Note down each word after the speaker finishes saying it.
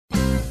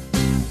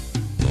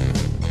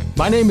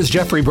My name is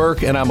Jeffrey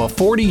Burke, and I'm a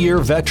 40-year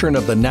veteran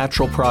of the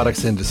natural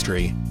products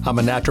industry. I'm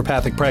a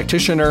naturopathic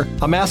practitioner,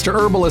 a master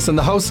herbalist, and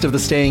the host of the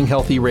Staying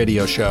Healthy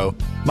radio show.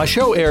 My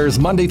show airs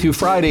Monday through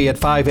Friday at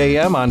 5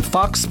 a.m. on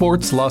Fox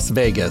Sports Las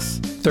Vegas,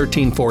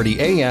 1340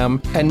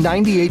 a.m. and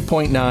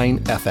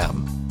 98.9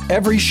 FM.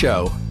 Every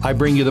show, I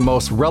bring you the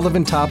most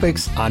relevant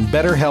topics on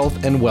better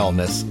health and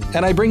wellness,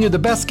 and I bring you the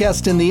best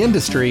guests in the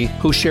industry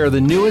who share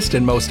the newest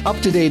and most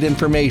up-to-date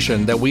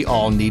information that we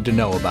all need to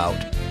know about.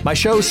 My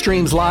show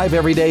streams live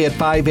every day at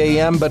 5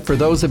 a.m., but for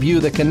those of you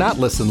that cannot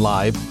listen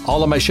live,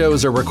 all of my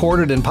shows are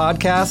recorded in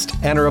podcast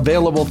and are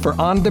available for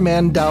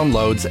on-demand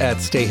downloads at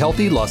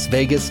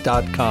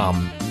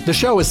stayhealthylasvegas.com. The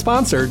show is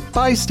sponsored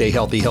by Stay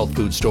Healthy Health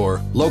Food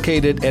Store,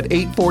 located at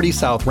 840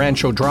 South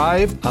Rancho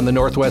Drive on the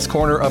northwest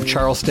corner of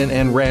Charleston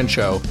and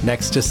Rancho,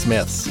 next to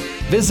Smith's.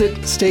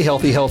 Visit Stay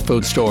Healthy Health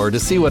Food Store to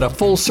see what a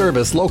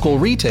full-service local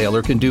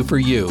retailer can do for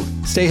you.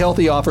 Stay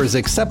Healthy offers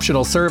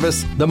exceptional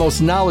service, the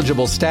most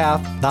knowledgeable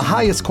staff, the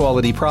highest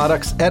quality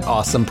products at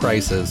awesome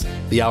prices.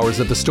 The hours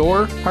of the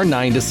store are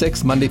 9 to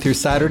 6 Monday through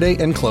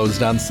Saturday and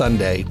closed on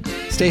Sunday.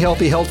 Stay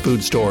Healthy Health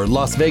Food Store,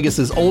 Las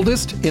Vegas's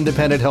oldest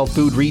independent health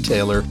food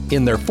retailer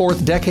in their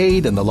 4th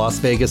decade in the Las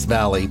Vegas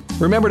Valley.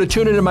 Remember to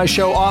tune into my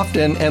show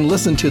often and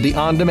listen to the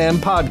on-demand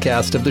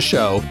podcast of the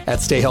show at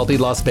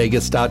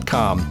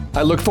stayhealthylasvegas.com.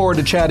 I look forward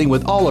to chatting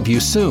with all of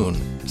you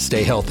soon.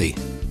 Stay healthy.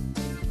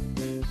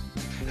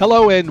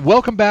 Hello and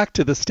welcome back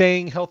to the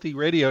Staying Healthy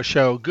radio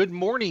show. Good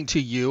morning to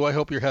you. I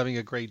hope you're having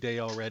a great day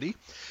already.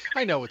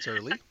 I know it's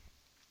early,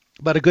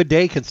 but a good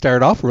day can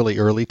start off really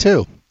early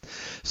too.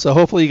 So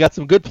hopefully you got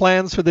some good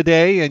plans for the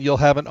day and you'll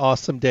have an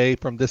awesome day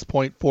from this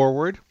point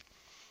forward.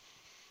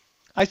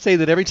 I say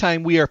that every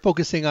time we are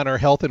focusing on our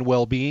health and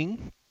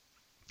well-being,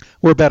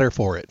 we're better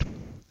for it.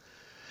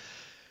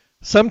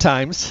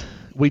 Sometimes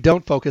we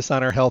don't focus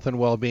on our health and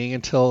well-being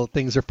until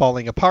things are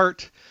falling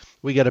apart.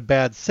 We get a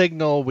bad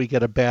signal, we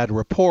get a bad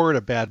report,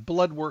 a bad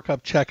blood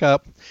workup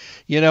checkup,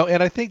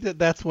 and I think that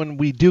that's when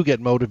we do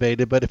get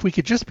motivated. But if we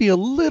could just be a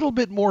little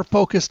bit more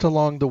focused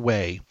along the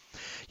way.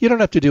 You don't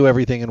have to do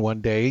everything in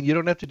one day, and you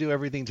don't have to do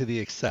everything to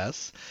the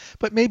excess,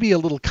 but maybe a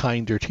little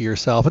kinder to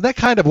yourself. And that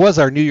kind of was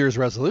our New Year's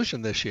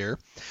resolution this year.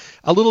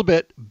 A little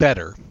bit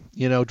better,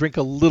 drink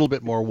a little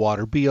bit more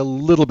water, be a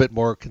little bit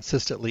more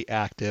consistently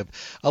active,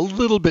 a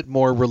little bit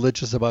more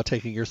religious about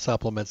taking your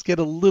supplements, get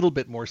a little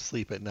bit more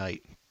sleep at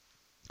night,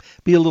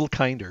 be a little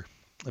kinder,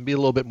 and be a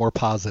little bit more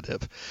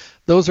positive.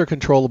 Those are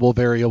controllable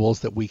variables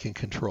that we can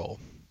control.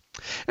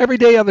 Every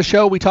day on the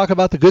show, we talk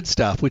about the good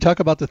stuff. We talk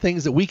about the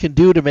things that we can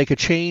do to make a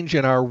change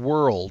in our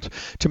world,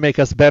 to make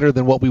us better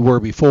than what we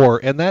were before,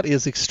 and that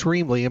is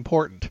extremely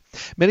important.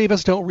 Many of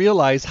us don't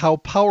realize how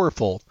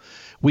powerful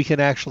we can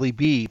actually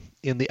be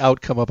in the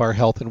outcome of our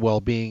health and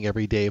well-being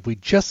every day if we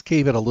just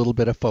gave it a little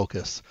bit of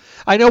focus.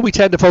 I know we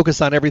tend to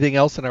focus on everything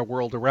else in our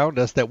world around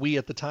us that we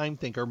at the time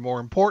think are more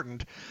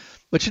important,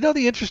 but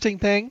the interesting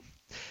thing?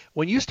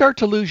 When you start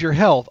to lose your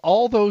health,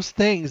 all those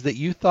things that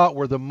you thought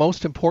were the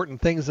most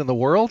important things in the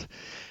world,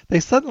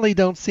 they suddenly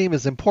don't seem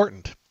as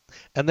important.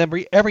 And then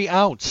every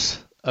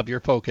ounce of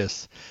your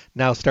focus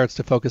now starts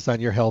to focus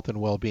on your health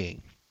and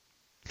well-being.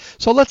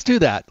 So let's do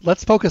that.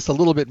 Let's focus a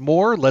little bit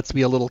more. Let's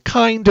be a little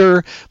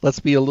kinder.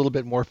 Let's be a little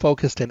bit more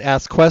focused and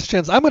ask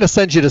questions. I'm going to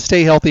send you to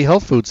Stay Healthy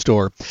Health Food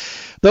Store.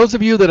 Those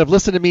of you that have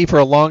listened to me for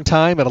a long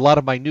time and a lot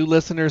of my new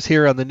listeners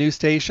here on the new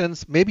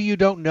stations, maybe you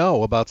don't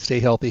know about Stay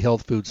Healthy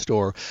Health Food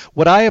Store.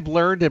 What I have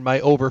learned in my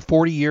over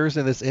 40 years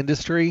in this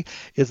industry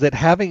is that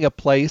having a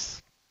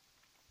place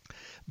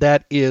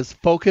that is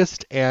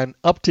focused and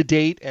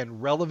up-to-date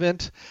and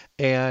relevant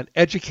and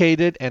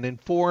educated and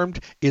informed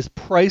is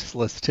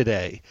priceless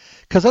today.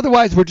 Because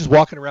otherwise we're just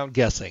walking around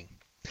guessing,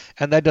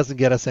 and that doesn't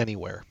get us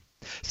anywhere.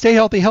 Stay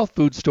Healthy Health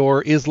Food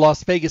Store is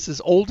Las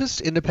Vegas's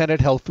oldest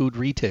independent health food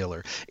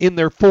retailer in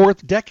their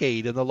 4th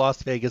decade in the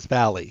Las Vegas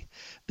Valley.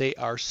 They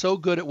are so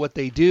good at what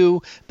they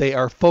do. They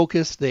are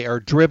focused. They are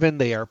driven.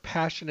 They are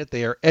passionate.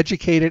 They are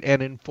educated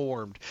and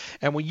informed.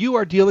 And when you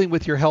are dealing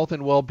with your health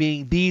and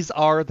well-being, these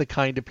are the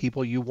kind of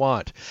people you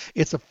want.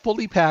 It's a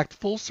fully packed,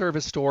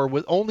 full-service store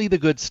with only the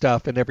good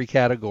stuff in every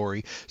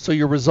category, so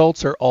your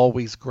results are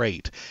always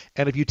great.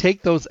 And if you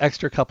take those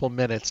extra couple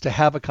minutes to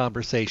have a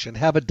conversation,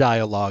 have a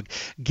dialogue,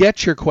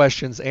 get your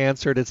questions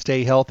answered at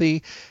Stay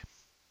Healthy,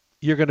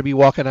 you're going to be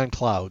walking on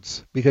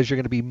clouds because you're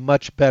going to be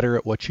much better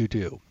at what you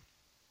do.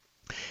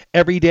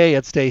 Every day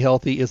at Stay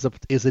Healthy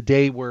is a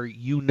day where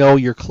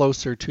you're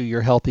closer to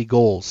your healthy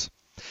goals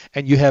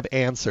and you have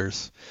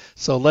answers.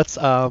 So let's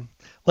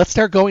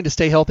start going to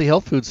Stay Healthy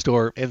Health Food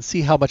Store and see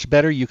how much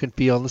better you can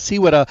feel and see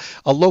what a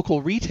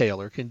local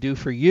retailer can do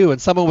for you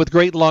and someone with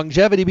great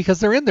longevity because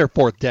they're in their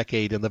 4th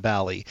decade in the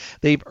Valley.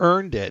 They've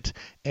earned it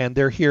and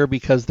they're here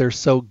because they're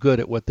so good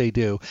at what they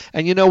do.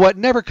 And you know what?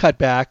 Never cut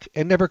back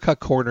and never cut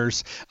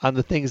corners on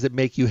the things that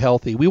make you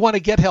healthy. We want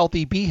to get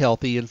healthy, be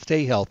healthy, and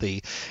stay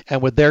healthy.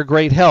 And with their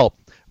great help,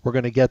 we're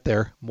going to get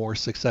there more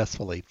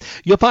successfully.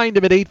 You'll find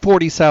them at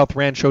 840 South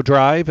Rancho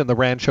Drive in the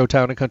Rancho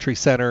Town and Country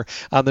Center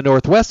on the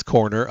northwest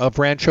corner of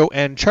Rancho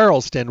and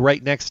Charleston,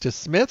 right next to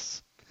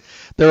Smith's.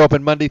 They're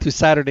open Monday through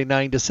Saturday,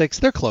 9 to 6.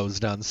 They're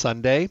closed on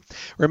Sunday.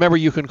 Remember,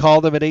 you can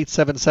call them at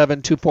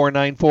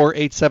 877-2494,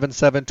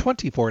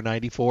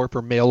 877-2494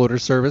 for mail order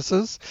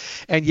services.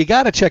 And you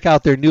got to check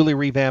out their newly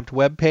revamped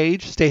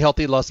webpage,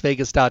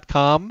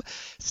 stayhealthylasvegas.com,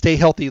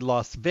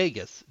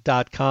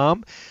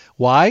 stayhealthylasvegas.com.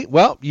 Why?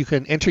 Well, you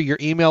can enter your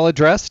email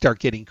address, start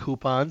getting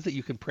coupons that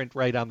you can print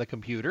right on the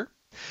computer.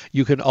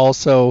 You can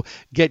also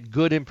get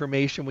good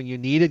information when you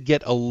need it,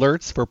 get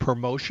alerts for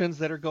promotions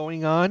that are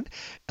going on.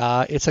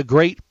 It's a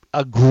great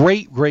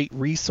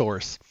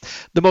resource.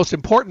 The most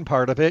important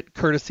part of it,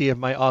 courtesy of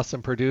my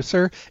awesome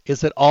producer, is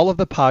that all of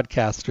the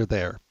podcasts are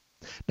there.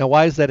 Now,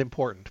 why is that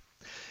important?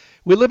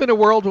 We live in a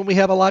world when we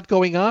have a lot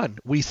going on.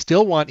 We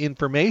still want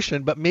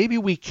information, but maybe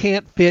we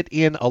can't fit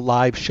in a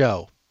live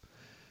show.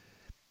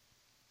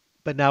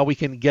 But now we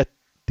can get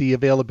the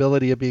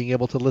availability of being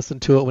able to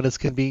listen to it when it's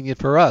convenient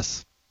for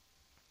us.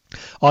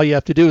 All you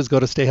have to do is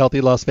go to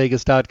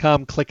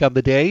stayhealthylasvegas.com, click on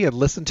the day and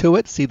listen to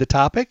it, see the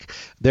topic.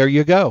 There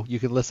you go. You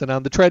can listen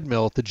on the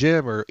treadmill at the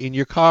gym or in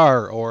your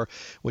car or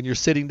when you're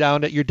sitting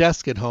down at your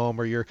desk at home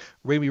or you're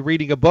maybe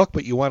reading a book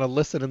but you want to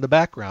listen in the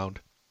background.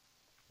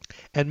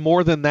 And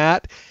more than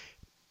that,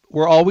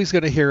 we're always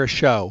going to hear a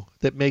show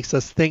that makes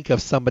us think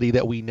of somebody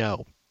that we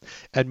know.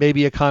 And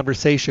maybe a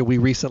conversation we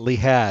recently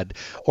had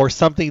or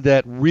something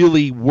that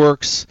really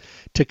works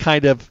to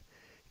kind of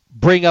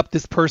bring up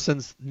this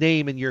person's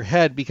name in your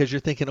head because you're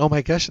thinking, oh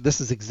my gosh,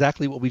 this is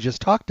exactly what we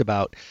just talked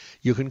about.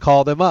 You can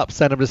call them up,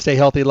 send them to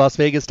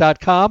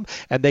stayhealthylasvegas.com,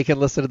 and they can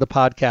listen to the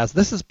podcast.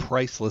 This is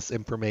priceless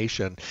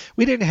information.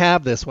 We didn't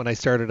have this when I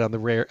started on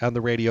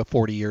the radio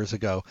 40 years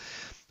ago.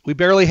 We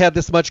barely had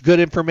this much good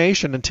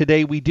information, and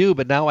today we do,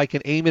 but now I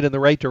can aim it in the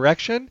right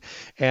direction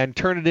and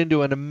turn it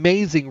into an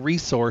amazing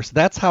resource.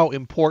 That's how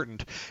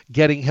important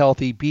getting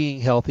healthy, being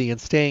healthy, and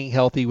staying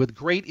healthy with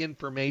great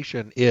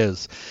information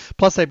is.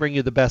 Plus, I bring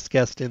you the best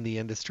guest in the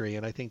industry,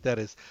 and I think that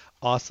is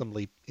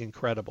awesomely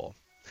incredible.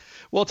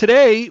 Well,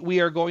 today we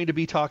are going to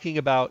be talking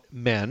about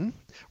men.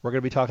 We're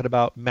going to be talking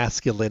about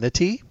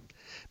masculinity.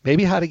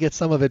 Maybe how to get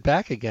some of it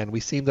back again. We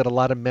seem that a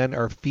lot of men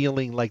are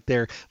feeling like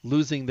they're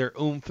losing their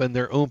oomph, and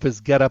their oomph is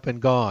get up and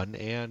gone,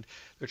 and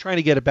they're trying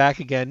to get it back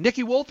again.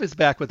 Nikki Wolf is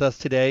back with us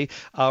today,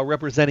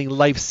 representing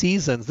Life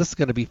Seasons. This is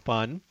going to be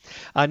fun.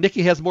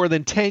 Nikki has more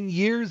than 10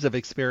 years of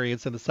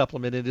experience in the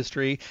supplement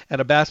industry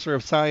and a Bachelor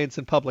of Science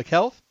in Public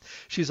Health.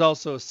 She's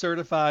also a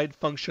certified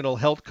functional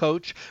health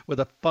coach with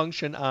a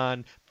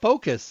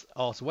focus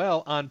as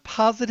well on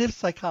positive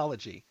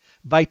psychology,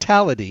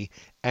 vitality,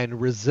 and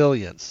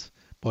resilience.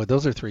 Boy,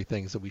 those are three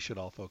things that we should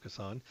all focus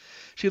on.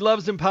 She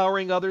loves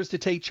empowering others to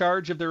take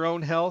charge of their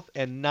own health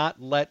and not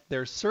let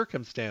their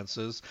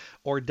circumstances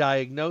or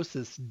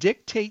diagnosis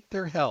dictate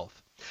their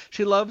health.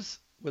 She loves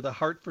with a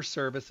heart for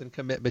service and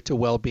commitment to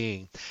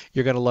well-being.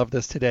 You're going to love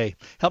this today.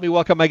 Help me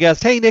welcome my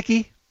guest. Hey,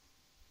 Nikki.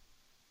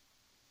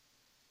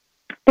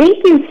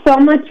 Thank you so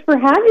much for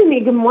having me.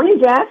 Good morning,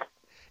 Jeff.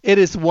 It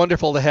is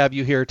wonderful to have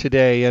you here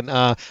today, and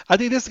I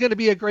think this is going to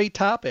be a great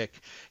topic.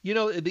 You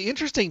know, the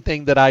interesting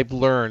thing that I've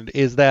learned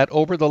is that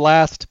over the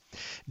last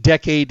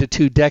decade to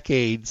 2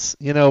 decades,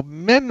 you know,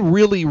 men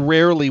really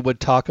rarely would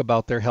talk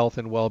about their health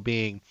and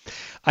well-being.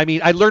 I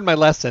mean, I learned my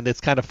lesson. It's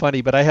kind of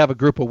funny, but I have a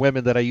group of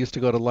women that I used to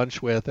go to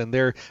lunch with, and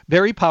they're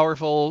very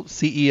powerful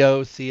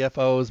CEOs,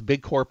 CFOs,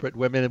 big corporate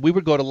women, and we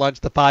would go to lunch,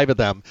 the 5 of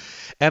them.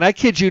 And I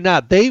kid you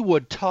not, they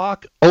would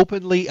talk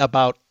openly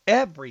about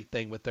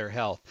everything with their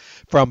health,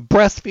 from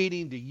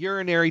breastfeeding to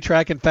urinary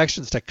tract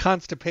infections to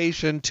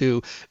constipation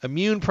to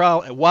immune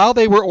problems while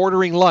they were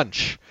ordering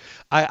lunch.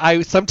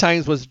 I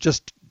sometimes was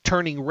just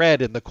turning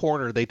red in the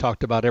corner. They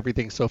talked about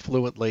everything so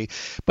fluently.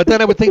 But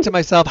then I would think to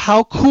myself,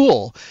 how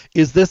cool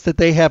is this that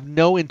they have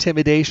no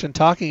intimidation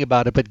talking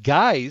about it? But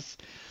guys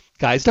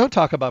don't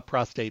talk about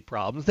prostate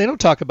problems. They don't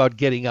talk about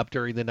getting up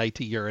during the night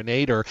to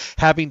urinate or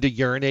having to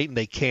urinate and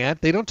they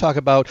can't. They don't talk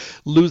about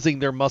losing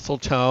their muscle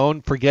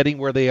tone, forgetting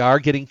where they are,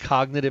 getting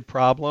cognitive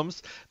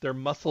problems. Their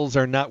muscles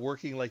are not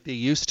working like they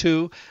used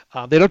to.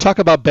 They don't talk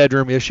about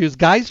bedroom issues.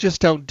 Guys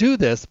just don't do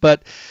this.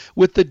 But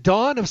with the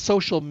dawn of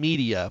social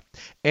media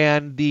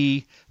and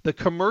the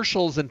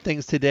commercials and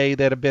things today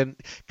that have been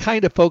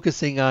kind of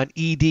focusing on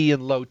ED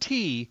and low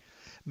T,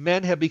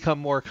 men have become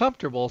more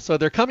comfortable. So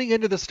they're coming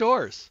into the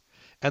stores.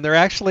 And they're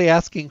actually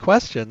asking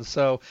questions.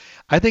 So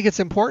I think it's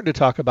important to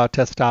talk about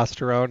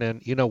testosterone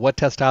and, you know, what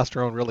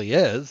testosterone really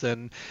is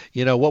and,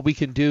 you know, what we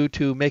can do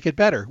to make it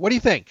better. What do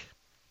you think?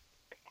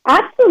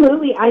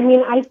 Absolutely. I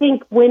mean, I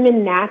think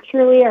women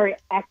naturally are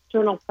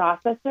external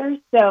processors.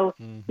 So,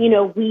 you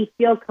know, we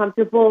feel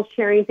comfortable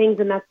sharing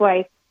things. And that's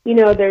why, you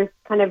know, there's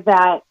kind of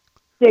that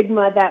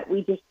stigma that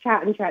we just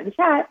chat and chat and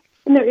chat.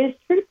 And there is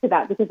truth to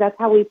that because that's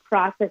how we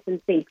process and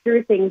think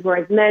through things,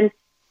 whereas men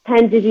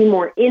tend to be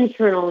more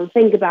internal and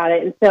think about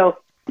it. And so,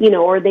 you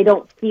know, or they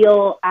don't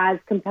feel as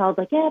compelled,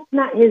 like, yeah, it's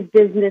not his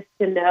business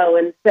to know.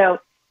 And so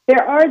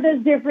there are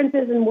those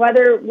differences in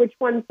which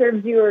one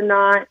serves you or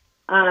not.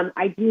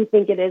 I do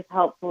think it is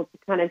helpful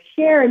to kind of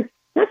share and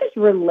not just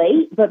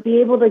relate, but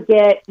be able to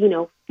get, you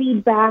know,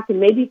 feedback and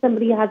maybe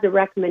somebody has a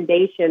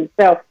recommendation.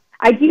 So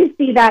I do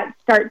see that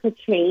start to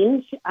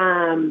change.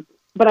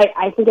 But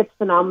I think it's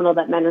phenomenal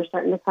that men are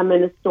starting to come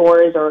into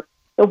stores, or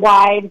the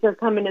wives are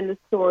coming in the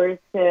stores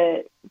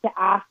to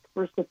ask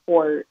for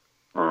support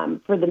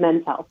for the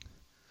men's health.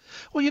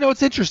 Well,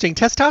 it's interesting.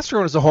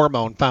 Testosterone is a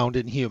hormone found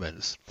in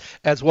humans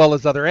as well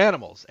as other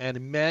animals. And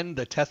in men,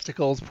 the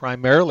testicles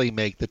primarily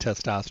make the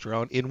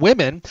testosterone. In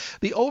women,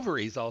 the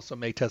ovaries also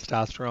make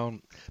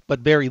testosterone, but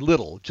very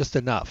little, just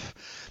enough.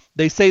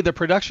 They say the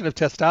production of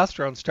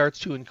testosterone starts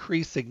to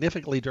increase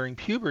significantly during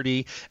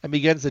puberty and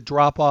begins to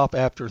drop off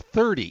after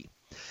 30.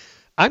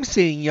 I'm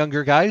seeing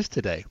younger guys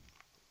today.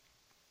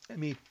 I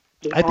mean,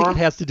 I think it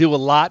has to do a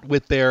lot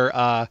with their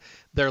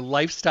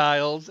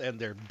lifestyles and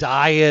their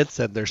diets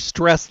and their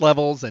stress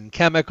levels and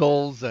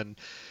chemicals and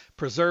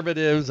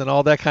preservatives and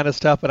all that kind of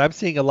stuff. But I'm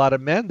seeing a lot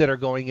of men that are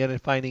going in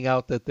and finding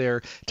out that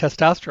their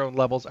testosterone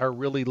levels are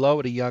really low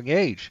at a young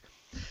age.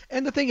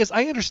 And the thing is,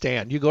 I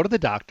understand. You go to the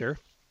doctor,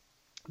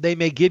 they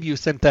may give you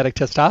synthetic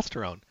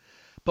testosterone.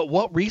 But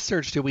what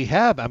research do we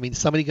have? I mean,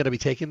 somebody going to be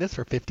taking this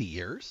for 50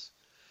 years?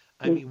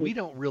 I mean, we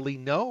don't really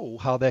know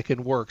how that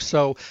can work.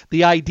 So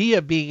the idea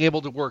of being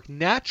able to work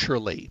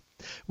naturally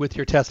with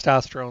your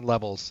testosterone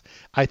levels,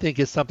 I think,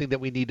 is something that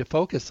we need to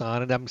focus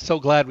on. And I'm so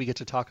glad we get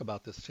to talk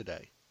about this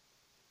today.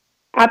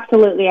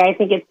 Absolutely. I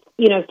think it's,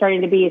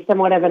 starting to be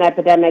somewhat of an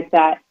epidemic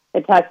that the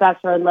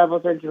testosterone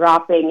levels are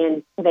dropping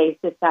in today's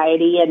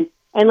society.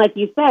 And like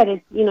you said,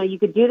 it's, you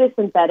could do the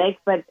synthetic,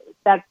 but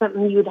that's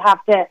something you'd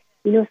have to,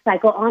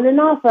 cycle on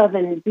and off of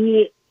and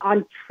be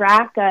on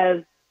track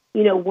of,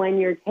 when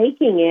you're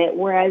taking it.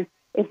 Whereas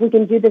if we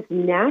can do this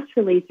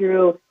naturally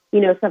through,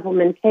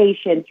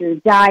 supplementation, through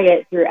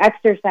diet, through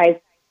exercise,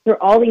 through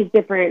all these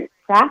different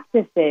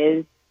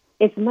practices,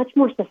 it's much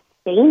more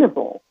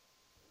sustainable.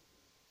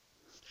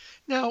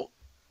 Now,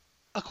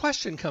 a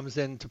question comes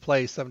into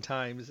play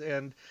sometimes,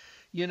 and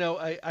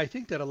I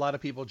think that a lot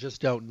of people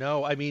just don't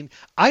know. I mean,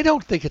 I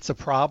don't think it's a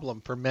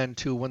problem for men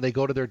to, when they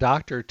go to their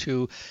doctor,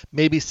 to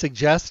maybe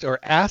suggest or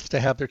ask to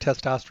have their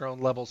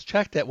testosterone levels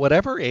checked at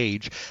whatever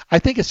age. I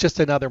think it's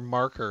just another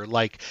marker,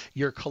 like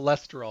your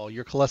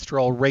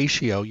cholesterol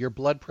ratio, your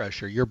blood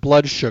pressure, your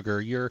blood sugar,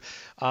 your,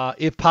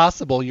 if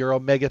possible, your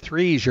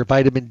omega-3s, your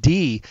vitamin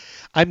D.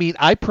 I mean,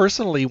 I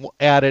personally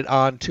added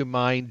on to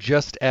mine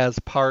just as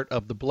part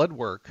of the blood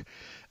work.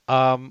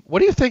 What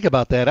do you think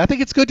about that? I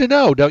think it's good to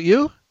know, don't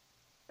you?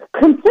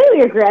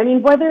 Completely agree. I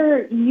mean,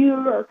 whether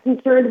you're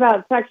concerned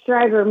about sex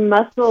drive or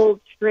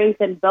muscle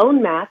strength and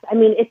bone mass, I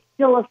mean, it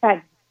still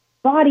affects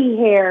body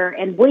hair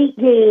and weight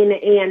gain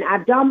and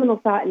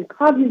abdominal fat and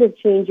cognitive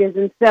changes.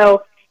 And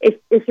so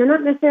if you're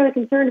not necessarily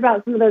concerned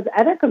about some of those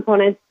other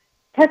components,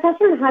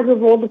 testosterone has a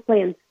role to play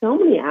in so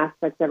many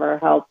aspects of our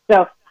health.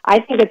 So I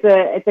think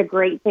it's a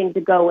great thing to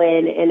go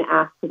in and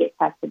ask to get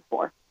tested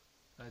for.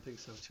 I think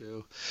so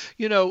too.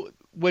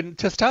 When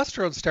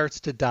testosterone starts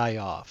to die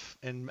off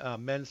and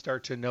men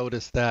start to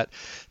notice that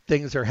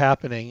things are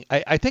happening,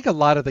 I think a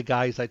lot of the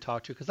guys I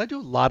talk to, because I do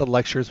a lot of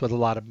lectures with a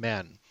lot of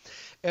men,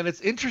 and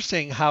it's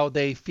interesting how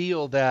they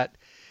feel that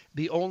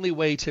the only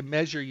way to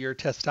measure your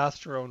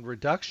testosterone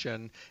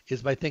reduction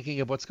is by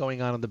thinking of what's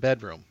going on in the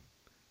bedroom.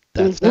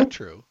 That's not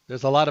true.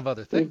 There's a lot of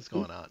other things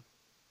going on.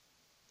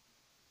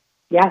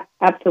 Yeah,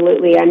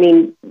 absolutely. I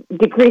mean,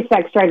 decreased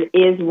sex drive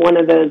is one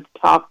of those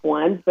top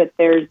ones, but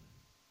there's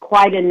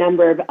quite a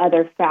number of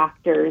other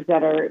factors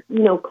that are,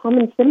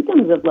 common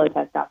symptoms of low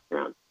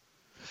testosterone.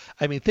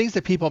 I mean, things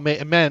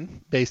that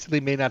men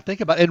basically may not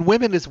think about, and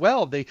women as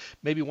well. They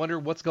maybe wonder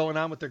what's going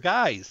on with their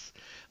guys.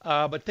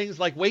 But things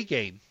like weight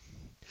gain,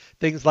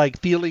 things like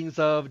feelings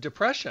of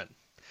depression,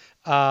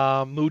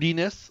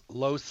 moodiness,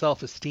 low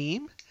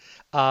self-esteem,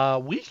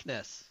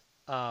 weakness,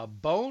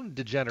 bone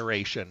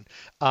degeneration,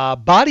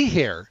 body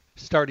hair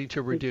starting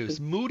to reduce,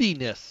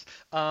 moodiness,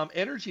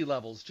 energy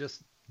levels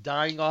just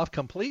dying off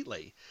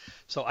completely.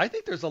 So I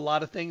think there's a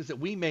lot of things that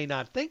we may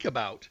not think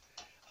about,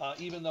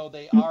 even though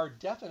they are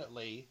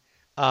definitely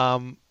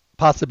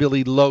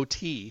possibly low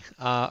T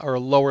or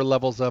lower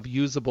levels of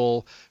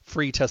usable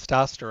free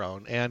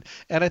testosterone. And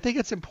I think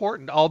it's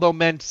important, although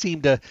men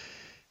seem to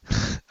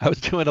I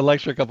was doing a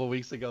lecture a couple of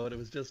weeks ago, and it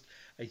was just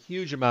a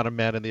huge amount of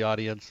men in the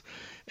audience.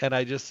 And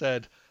I just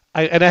said,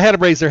 I had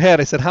them raise their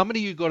hand. I said, how many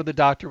of you go to the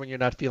doctor when you're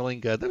not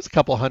feeling good? There was a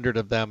couple hundred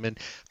of them, and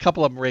a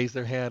couple of them raised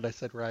their hand. I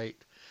said, right.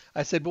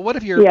 I said, but what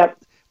if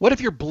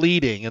you're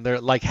bleeding? And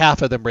they're like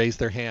half of them raised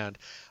their hand.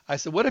 I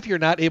said, what if you're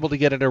not able to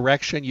get an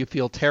erection, you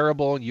feel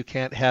terrible, and you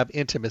can't have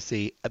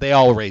intimacy? They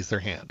all raised their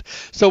hand.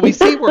 So we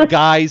see where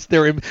guys,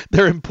 their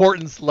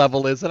importance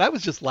level is. And I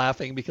was just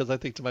laughing because I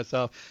think to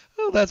myself,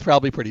 oh, that's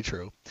probably pretty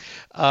true.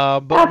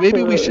 But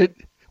Absolutely. Maybe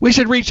we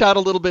should reach out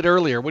a little bit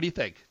earlier. What do you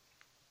think?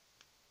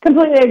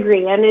 Completely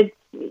agree. And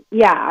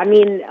I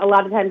mean, a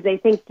lot of times they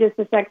think just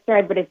the sex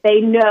drive, but if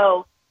they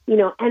know,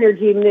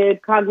 energy,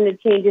 mood,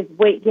 cognitive changes,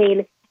 weight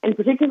gain, and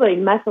particularly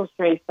muscle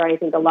strength for, I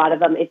think, a lot of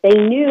them, if they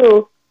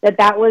knew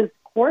that was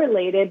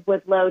correlated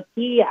with low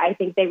T, I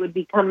think they would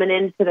be coming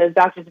into those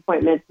doctor's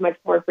appointments much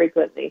more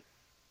frequently.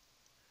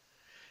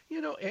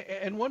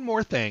 And one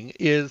more thing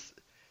is,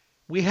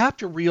 we have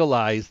to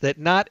realize that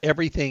not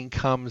everything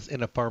comes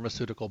in a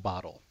pharmaceutical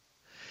bottle.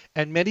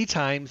 And many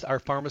times our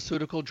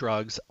pharmaceutical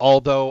drugs,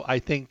 although I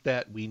think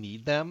that we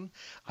need them,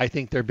 I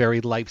think they're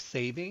very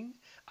life-saving.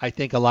 I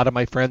think a lot of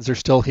my friends are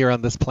still here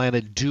on this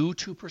planet due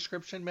to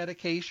prescription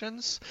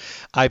medications.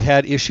 I've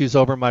had issues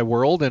over my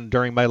world and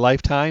during my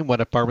lifetime when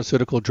a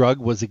pharmaceutical drug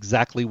was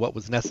exactly what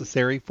was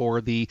necessary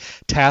for the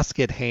task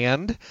at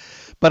hand.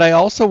 But I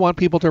also want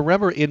people to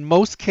remember in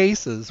most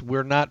cases,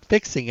 we're not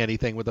fixing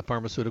anything with a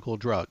pharmaceutical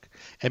drug.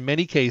 In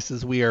many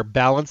cases, we are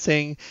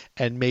balancing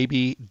and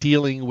maybe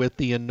dealing with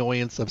the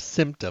annoyance of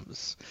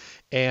symptoms.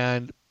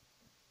 And,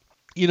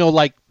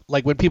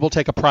 like when people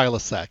take a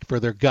Prilosec for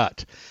their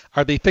gut,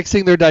 are they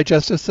fixing their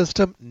digestive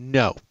system?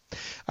 No.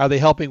 Are they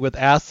helping with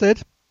acid?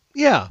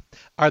 Yeah.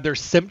 Are their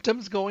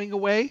symptoms going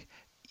away?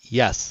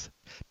 Yes.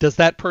 Does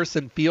that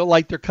person feel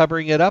like they're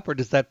covering it up, or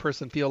does that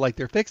person feel like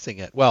they're fixing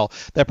it? Well,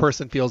 that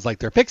person feels like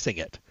they're fixing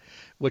it,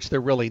 which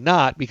they're really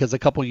not, because a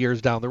couple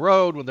years down the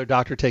road, when their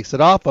doctor takes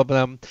it off of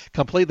them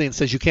completely and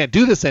says, you can't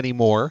do this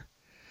anymore,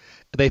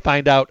 they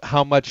find out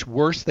how much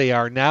worse they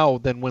are now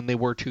than when they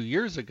were 2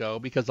 years ago,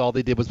 because all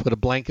they did was put a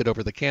blanket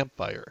over the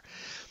campfire.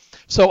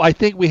 So I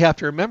think we have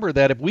to remember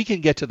that if we can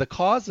get to the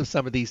cause of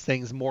some of these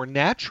things more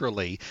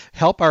naturally,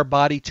 help our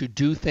body to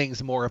do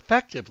things more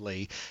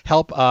effectively,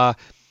 help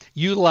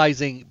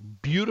utilizing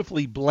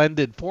beautifully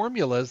blended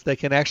formulas that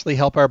can actually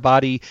help our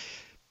body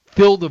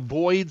fill the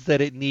voids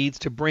that it needs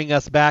to bring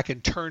us back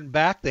and turn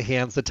back the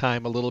hands of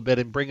time a little bit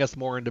and bring us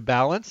more into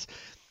balance,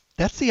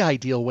 that's the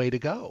ideal way to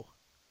go.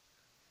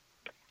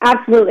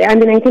 Absolutely. I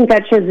mean, I think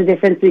that shows the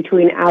difference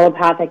between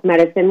allopathic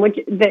medicine, which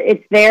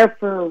it's there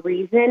for a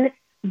reason,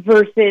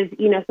 versus,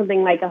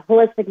 something like a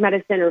holistic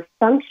medicine or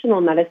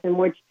functional medicine,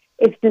 which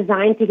it's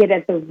designed to get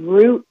at the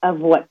root of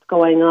what's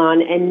going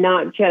on and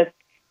not just,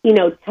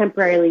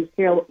 temporarily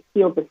heal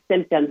the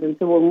symptoms. And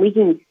so when we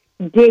can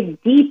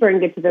dig deeper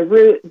and get to the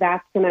root,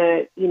 that's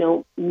going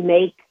to,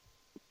 make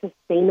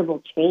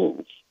sustainable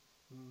change.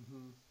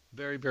 Mm-hmm.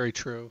 Very, very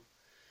true.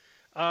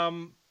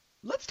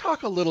 Let's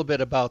talk a little bit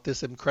about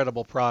this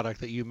incredible product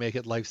that you make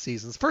at Life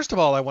Seasons. First of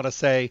all, I want to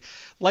say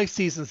Life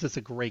Seasons is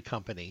a great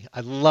company.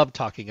 I love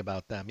talking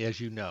about them, as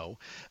you know.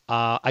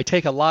 I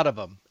take a lot of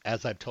them,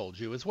 as I've told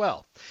you as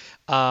well.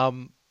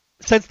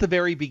 Since the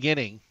very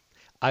beginning,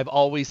 I've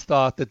always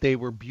thought that they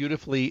were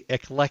beautifully,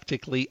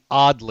 eclectically,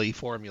 oddly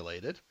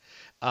formulated.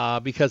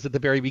 Because at the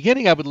very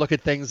beginning, I would look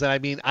at things,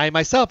 and I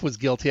myself was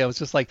guilty. I was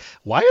just like,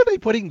 why are they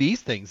putting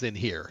these things in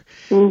here?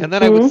 Mm-hmm. And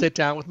then I would sit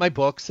down with my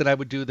books, and I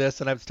would do this,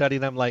 and I would study,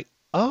 and I'm like,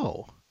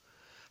 oh,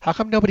 how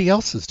come nobody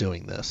else is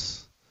doing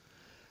this?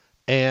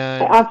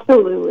 And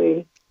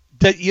absolutely.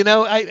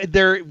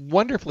 They're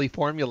wonderfully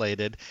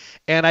formulated,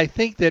 and I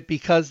think that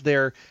because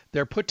they're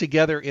put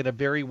together in a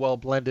very well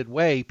blended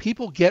way,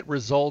 people get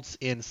results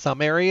in some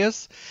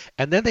areas,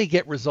 and then they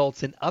get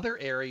results in other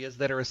areas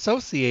that are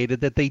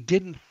associated that they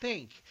didn't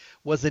think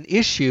was an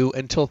issue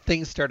until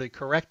things started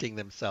correcting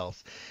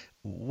themselves.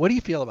 What do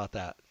you feel about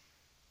that?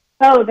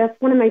 Oh, that's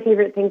one of my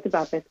favorite things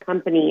about this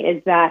company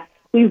is that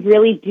we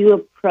really do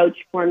approach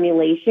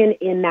formulation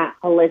in that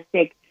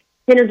holistic,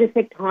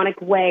 synergistic tonic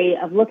way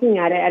of looking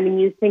at it. I mean,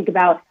 you think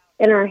about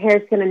in our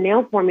hair, skin, and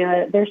nail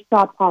formula, there's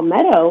saw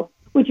palmetto,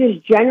 which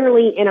is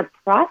generally in a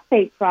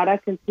prostate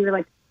product. And so you're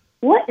like,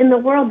 what in the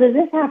world does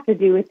this have to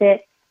do with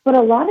it? But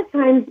a lot of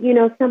times,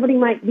 somebody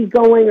might be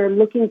going or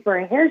looking for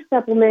a hair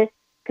supplement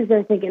because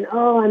they're thinking,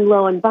 oh, I'm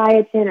low in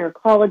biotin or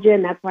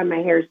collagen. That's why my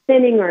hair is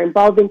thinning or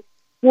balding.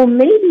 Well,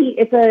 maybe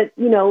it's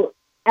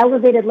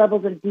elevated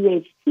levels of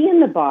DHT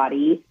in the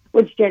body,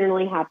 which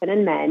generally happen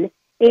in men.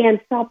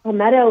 And saw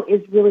palmetto is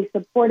really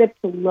supportive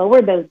to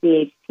lower those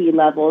DHT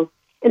levels.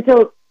 And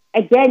so,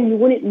 again, you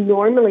wouldn't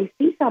normally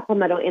see saw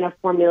palmetto in a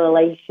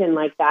formulation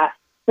like that.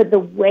 But the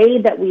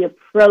way that we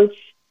approach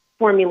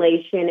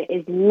formulation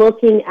is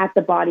looking at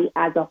the body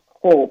as a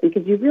whole,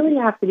 because you really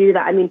have to do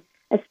that. I mean,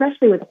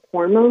 especially with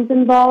hormones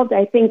involved,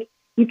 I think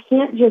you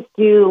can't just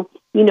do,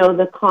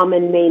 the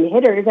common main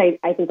hitters.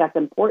 I think that's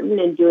important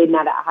in doing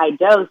that at high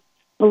dose.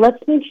 But let's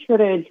make sure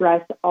to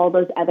address all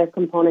those other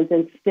components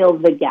and fill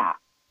the gap.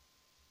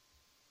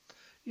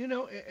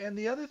 And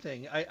the other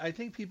thing I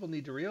think people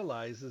need to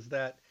realize is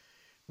that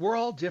we're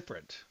all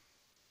different.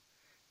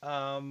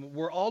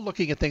 We're all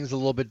looking at things a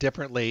little bit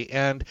differently.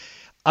 And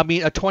a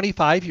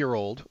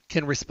 25-year-old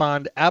can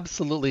respond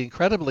absolutely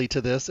incredibly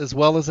to this as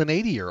well as an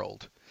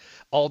 80-year-old.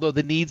 Although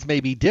the needs may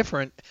be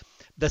different,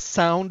 the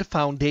sound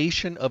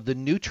foundation of the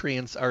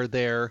nutrients are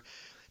there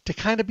to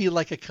kind of be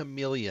like a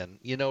chameleon,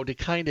 to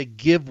kind of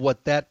give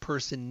what that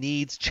person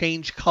needs,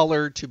 change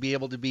color to be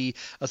able to be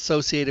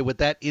associated with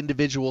that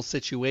individual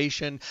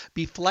situation,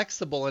 be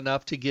flexible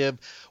enough to give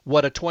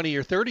what a 20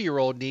 or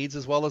 30-year-old needs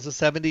as well as a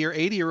 70 or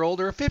 80-year-old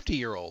or a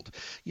 50-year-old.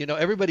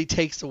 Everybody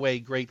takes away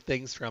great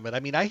things from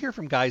it. I hear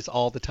from guys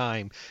all the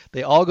time.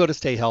 They all go to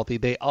Stay Healthy.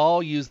 They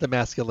all use the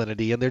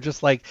masculinity, and they're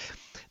just like,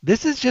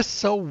 this is just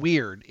so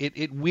weird.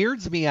 It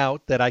weirds me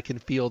out that I can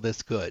feel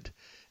this good.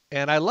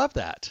 And I love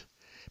that.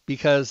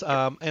 Because,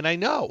 and I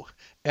know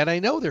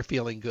they're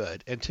feeling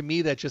good. And to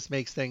me, that just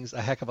makes things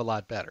a heck of a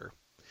lot better.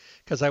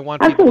 because I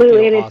want people to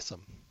Absolutely. feel And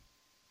awesome.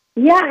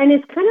 yeah, and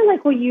it's kind of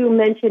like what you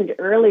mentioned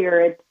earlier.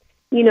 It's,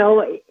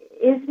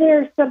 is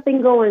there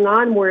something going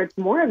on where it's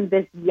more of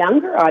this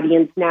younger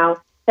audience now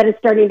that is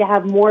starting to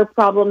have more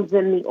problems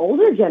than the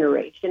older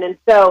generation? And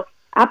so,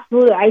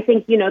 absolutely, I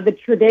think, the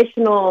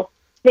traditional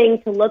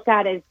thing to look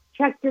at is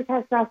check your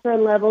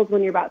testosterone levels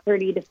when you're about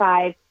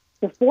 35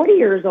 to 40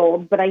 years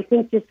old. But I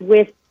think just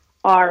with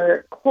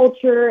our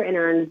culture and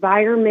our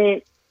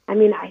environment, I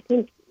mean, I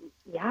think,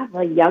 yeah,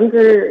 the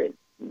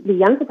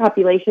younger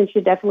population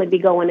should definitely be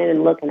going in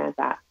and looking at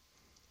that.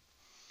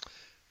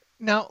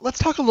 Now, let's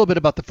talk a little bit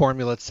about the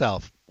formula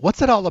itself.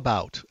 What's it all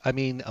about? I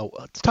mean,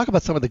 let's talk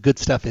about some of the good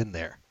stuff in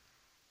there.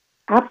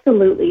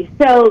 Absolutely.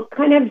 So,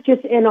 kind of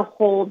just in a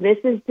whole, this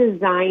is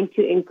designed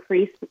to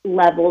increase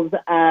levels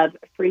of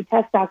free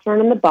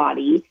testosterone in the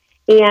body,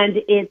 and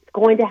it's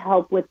going to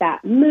help with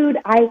that mood.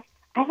 I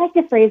like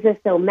to phrase this,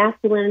 so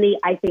masculinity,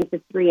 I think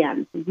the three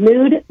M's: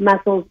 mood,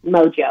 muscles,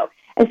 mojo,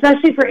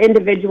 especially for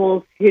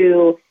individuals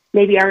who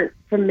maybe aren't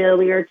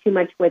familiar too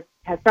much with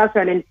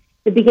testosterone. And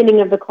the beginning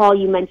of the call,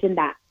 you mentioned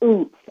that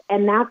oomph,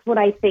 and that's what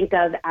I think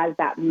of as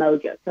that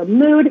mojo. So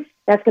mood,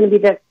 that's going to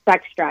be the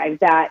sex drive,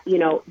 that,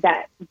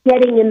 that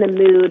getting in the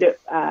mood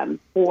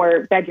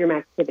for bedroom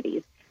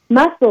activities.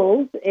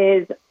 Muscles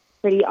is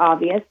pretty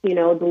obvious, the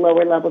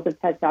lower levels of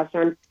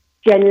testosterone.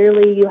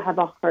 Generally, you have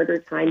a harder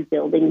time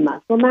building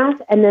muscle mass,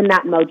 and then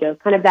that mojo,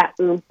 kind of that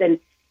oomph. And,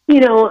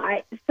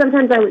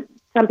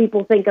 some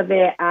people think of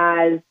it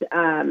as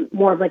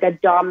more of like a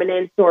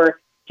dominance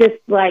or just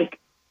like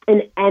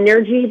an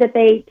energy that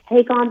they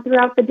take on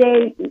throughout the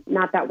day.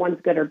 Not that one's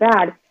good or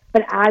bad,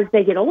 but as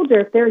they get older,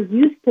 if they're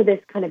used to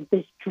this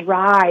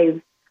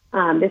drive,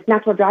 this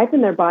natural drive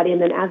in their body, and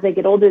then as they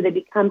get older, they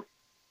become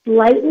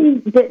slightly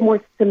bit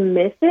more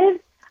submissive.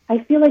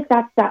 I feel like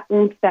that's that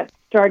oomph that's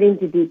starting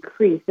to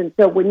decrease. And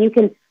so when you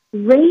can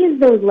raise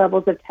those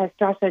levels of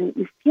testosterone,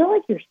 you feel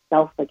like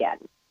yourself again.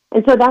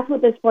 And so that's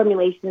what this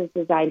formulation is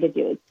designed to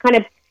do.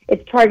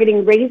 It's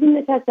targeting raising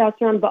the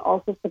testosterone, but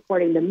also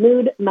supporting the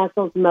mood,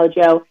 muscles,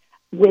 mojo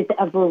with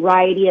a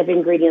variety of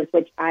ingredients,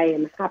 which I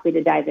am happy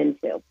to dive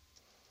into.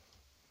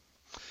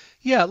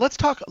 Yeah, let's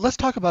talk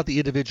about the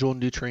individual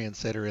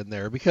nutrients that are in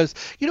there, because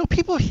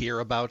people hear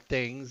about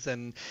things,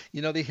 and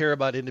they hear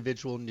about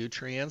individual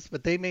nutrients,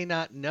 but they may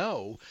not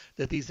know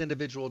that these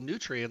individual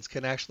nutrients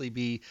can actually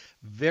be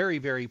very,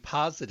 very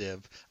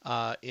positive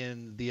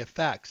in the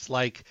effects.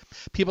 Like,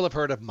 people have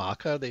heard of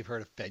maca, they've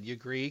heard of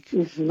fenugreek,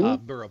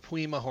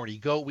 burapuima, horny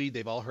goatweed,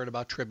 they've all heard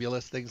about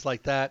tribulus, things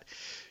like that.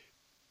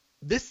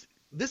 This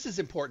is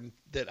important,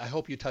 that I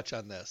hope you touch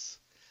on this.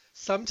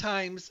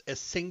 Sometimes a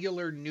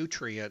singular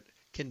nutrient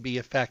can be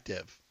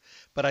effective,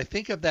 but I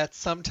think of that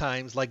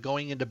sometimes like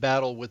going into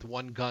battle with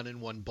one gun and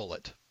one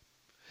bullet.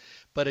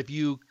 But if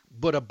you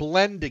put a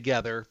blend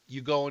together,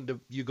 you go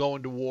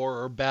into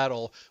war or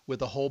battle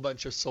with a whole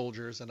bunch of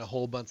soldiers and a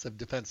whole bunch of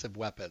defensive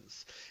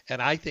weapons.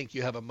 And I think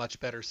you have a much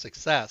better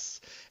success,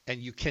 and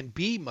you can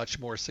be much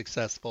more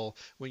successful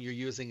when you're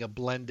using a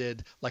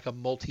blended, like a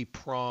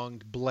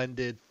multi-pronged,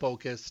 blended,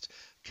 focused,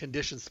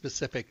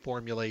 condition-specific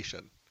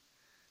formulation.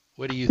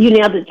 What do you think? You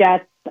nailed it,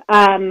 Jess.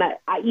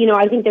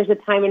 I think there's a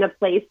time and a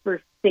place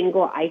for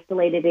single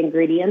isolated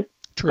ingredients.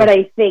 True. But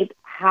I think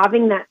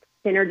having that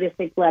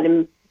synergistic blend,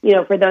 and,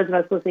 for those of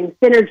us listening,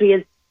 synergy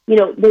is,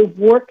 they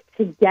work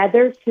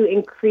together to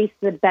increase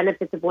the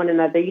benefits of one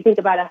another. You think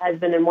about a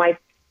husband and wife,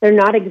 they're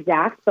not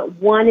exact, but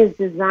one is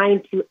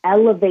designed to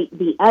elevate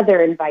the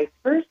other and vice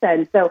versa.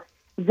 And so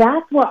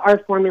that's what our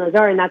formulas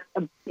are, and that's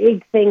a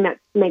big thing that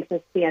makes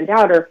us stand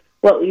out, or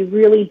what we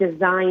really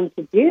designed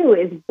to do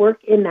is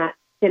work in that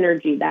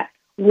synergy, that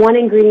one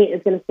ingredient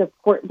is going to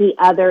support the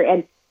other.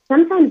 And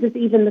sometimes it's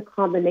even the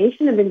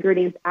combination of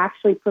ingredients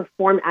actually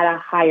perform at a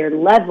higher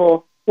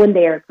level when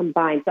they are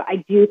combined. So I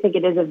do think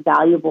it is a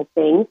valuable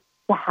thing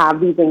to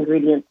have these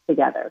ingredients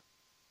together.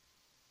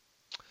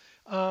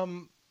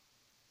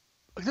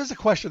 There's a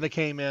question that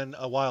came in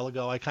a while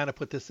ago. I kind of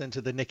put this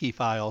into the Nikki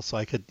file so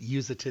I could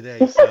use it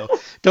today. So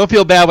don't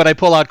feel bad when I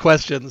pull out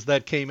questions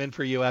that came in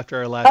for you after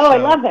our last show. I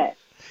love it.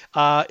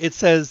 It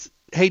says,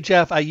 "Hey,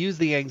 Jeff, I use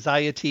the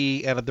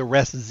anxiety and the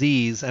rest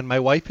Z's, and my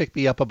wife picked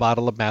me up a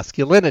bottle of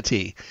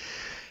masculinity.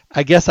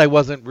 I guess I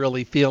wasn't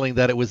really feeling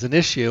that it was an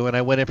issue, and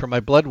I went in for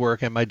my blood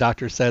work, and my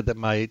doctor said that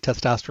my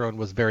testosterone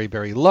was very,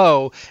 very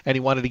low, and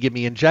he wanted to give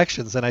me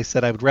injections, and I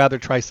said I would rather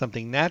try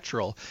something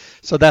natural.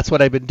 So that's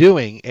what I've been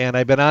doing, and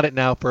I've been on it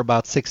now for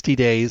about 60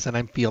 days, and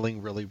I'm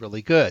feeling really,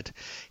 really good.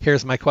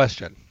 Here's my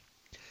question.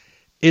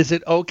 Is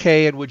it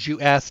okay, and would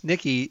you ask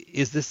Nikki,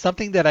 is this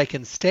something that I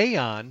can stay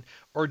on,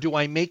 or do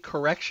I make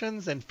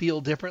corrections and feel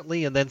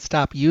differently and then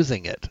stop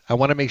using it? I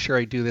want to make sure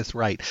I do this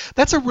right."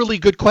 That's a really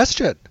good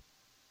question.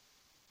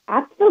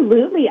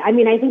 Absolutely. I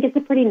mean, I think it's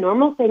a pretty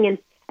normal thing. And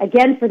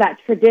again, for that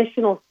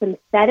traditional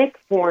synthetic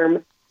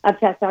form of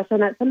testosterone,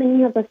 that's something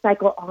you have to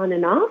cycle on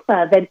and off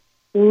of. And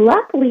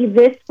luckily,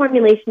 this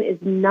formulation is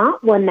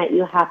not one that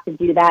you have to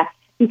do that,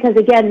 because,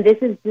 again, this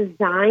is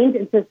designed,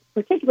 and so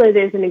particularly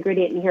there's an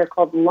ingredient in here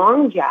called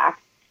Long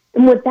Jack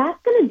And what that's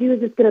going to do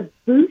is it's going to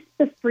boost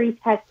the free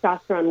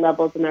testosterone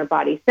levels in their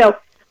body. So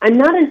I'm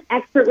not an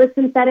expert with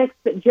synthetics,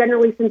 but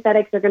generally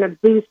synthetics are going to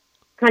boost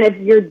kind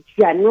of your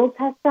general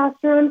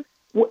testosterone.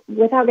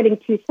 Without getting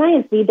too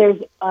sciencey,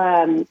 there's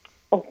a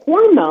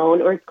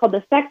hormone, or it's called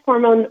the sex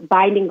hormone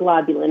binding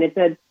globulin.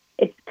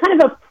 It's kind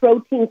of a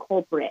protein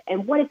culprit.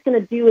 And what it's going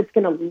to do, it's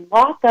going to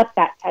lock up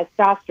that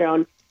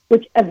testosterone,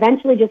 which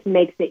eventually just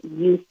makes it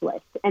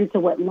useless. And so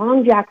what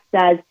Long Jacks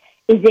does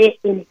is it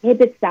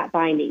inhibits that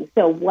binding.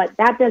 So what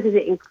that does is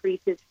it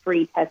increases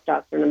free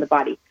testosterone in the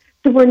body.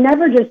 So we're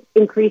never just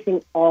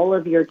increasing all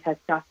of your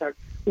testosterone.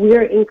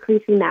 We're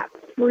increasing that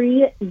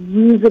free,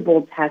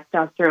 usable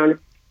testosterone.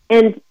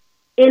 And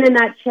in a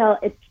nutshell,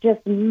 it's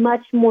just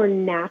much more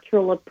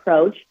natural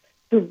approach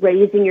to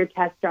raising your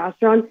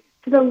testosterone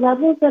to the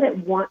levels that it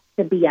wants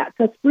to be at.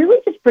 So it's really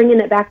just bringing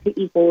it back to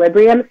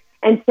equilibrium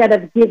instead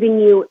of giving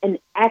you an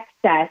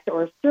excess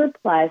or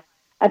surplus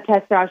of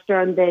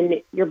testosterone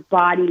than your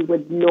body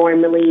would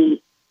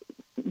normally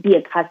be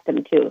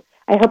accustomed to.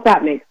 I hope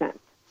that makes sense.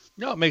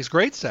 No, it makes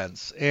great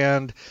sense.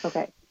 And,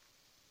 okay.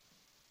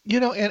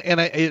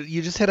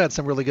 You just hit on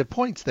some really good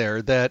points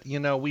there that,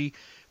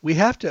 we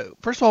have to,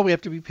 first of all, we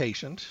have to be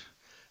patient.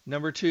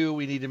 Number two,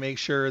 we need to make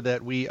sure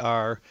that we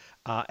are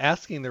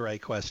asking the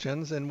right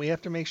questions, and we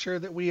have to make sure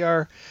that we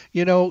are,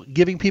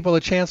 giving people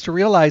a chance to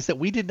realize that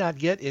we did not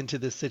get into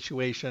this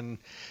situation,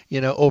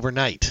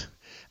 overnight.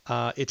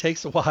 It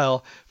takes a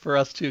while for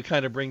us to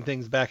kind of bring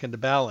things back into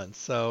balance.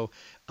 So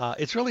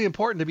it's really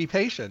important to be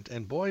patient.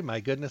 And boy, my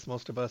goodness,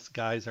 most of us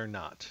guys are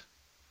not.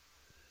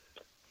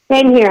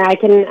 Same here. I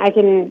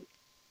can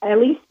at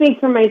least speak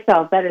for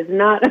myself. That is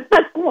not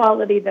a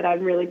quality that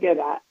I'm really good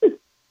at.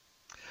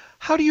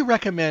 How do you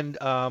recommend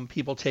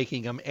people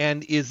taking them?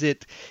 And is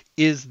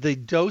the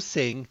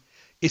dosing,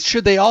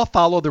 should they all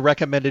follow the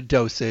recommended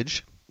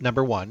dosage?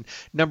 Number one.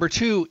 Number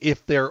two,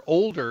 if they're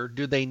older,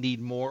 do they need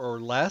more or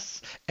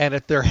less? And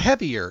if they're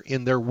heavier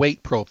in their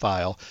weight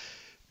profile,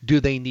 do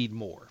they need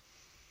more?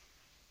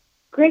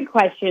 Great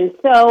question.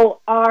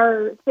 So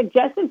our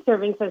suggested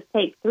serving says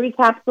take 3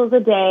 capsules a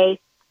day,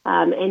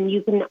 and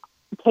you can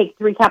take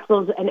 3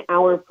 capsules an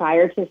hour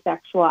prior to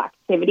sexual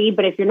activity.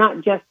 But if you're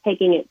not just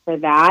taking it for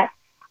that,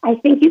 I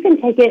think you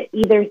can take it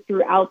either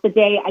throughout the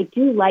day. I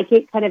do like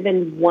it kind of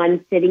in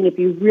one sitting if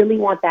you really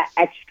want that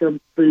extra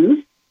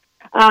boost.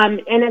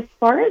 And as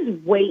far as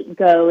weight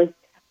goes,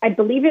 I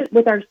believe it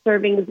with our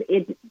servings,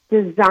 it's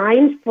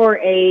designed for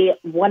a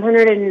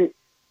 100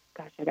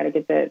 I got to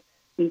get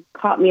you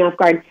caught me off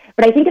guard,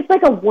 but I think it's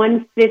like a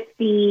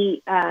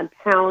 150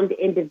 pound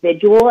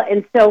individual.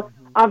 And so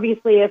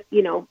obviously if,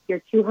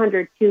 you're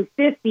 200,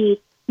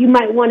 250, you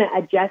might want to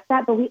adjust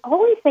that. But we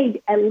always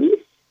say at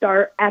least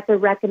start at the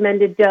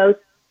recommended dose.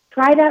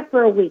 Try that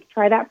for a week,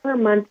 try that for a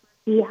month,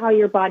 see how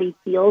your body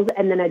feels,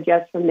 and then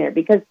adjust from there.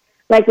 Because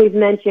like we've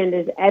mentioned,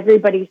 is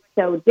everybody's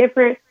so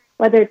different,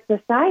 whether it's the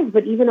size,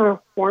 but even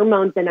our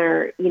hormones and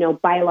our,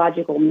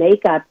 biological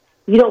makeup.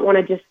 You don't want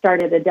to just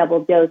start at a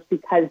double dose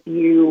because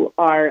you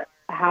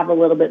have a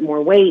little bit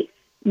more weight.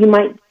 You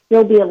might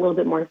still be a little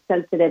bit more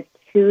sensitive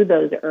to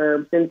those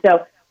herbs. And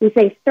so we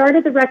say start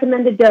at the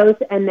recommended dose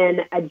and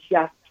then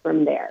adjust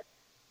from there.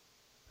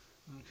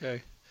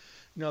 Okay.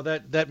 No,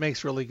 that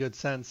makes really good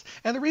sense.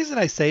 And the reason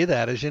I say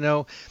that is,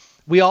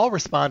 we all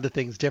respond to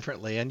things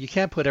differently, and you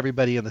can't put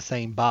everybody in the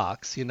same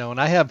box, and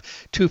I have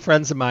 2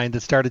 friends of mine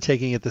that started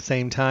taking it at the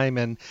same time,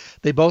 and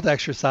they both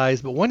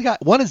exercise, but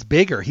one is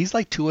bigger. He's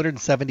like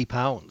 270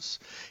 pounds.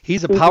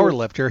 He's a power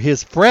lifter.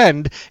 His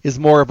friend is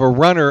more of a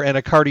runner and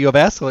a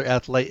cardiovascular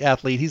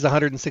athlete. He's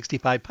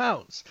 165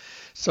 pounds.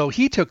 So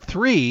he took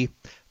 3.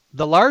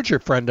 The larger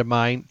friend of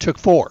mine took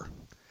 4.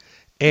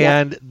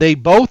 And they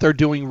both are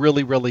doing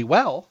really, really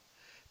well.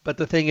 But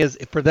the thing is,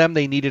 for them,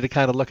 they needed to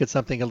kind of look at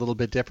something a little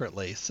bit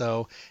differently.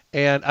 So,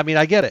 and I mean,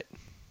 I get it.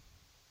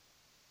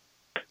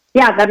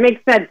 Yeah, that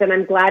makes sense. And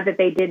I'm glad that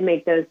they did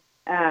make those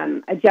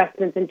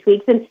adjustments and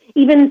tweaks. And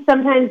even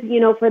sometimes,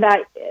 for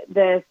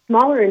the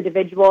smaller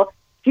individual,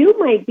 2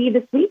 might be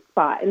the sweet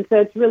spot. And so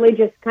it's really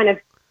just kind of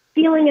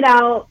feeling it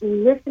out,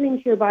 listening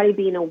to your body,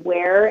 being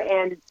aware,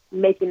 and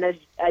making those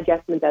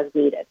adjustments as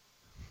needed.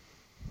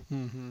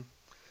 Mm-hmm.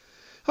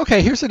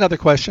 Okay, here's another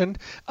question.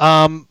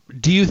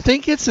 Do you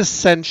think it's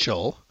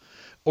essential,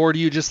 or do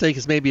you just think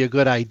it's maybe a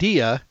good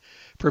idea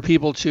for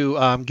people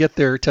to get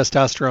their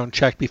testosterone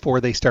checked before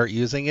they start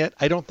using it?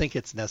 I don't think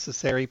it's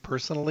necessary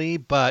personally,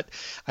 but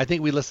I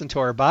think we listen to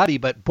our body.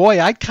 But boy,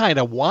 I'd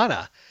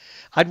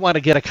want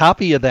to get a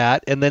copy of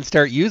that and then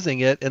start using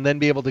it and then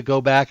be able to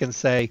go back and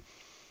say,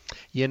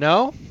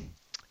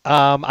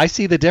 I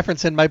see the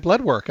difference in my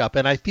blood workup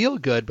and I feel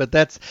good, but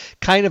that's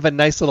kind of a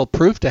nice little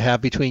proof to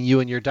have between you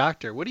and your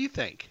doctor. What do you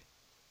think?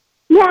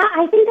 Yeah,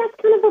 I think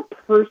that's kind of a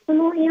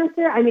personal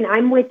answer. I mean,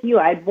 I'm with you.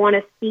 I'd want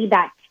to see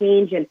that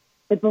change in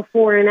the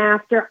before and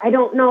after. I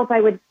don't know if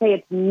I would say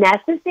it's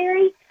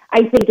necessary.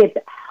 I think it's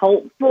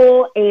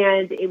helpful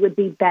and it would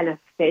be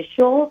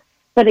beneficial.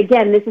 But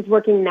again, this is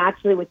working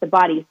naturally with the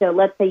body. So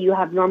let's say you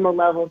have normal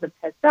levels of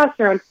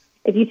testosterone.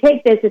 If you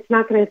take this, it's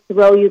not going to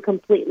throw you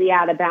completely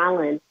out of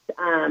balance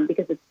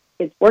because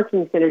it's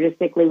working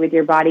synergistically with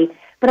your body.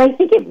 But I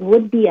think it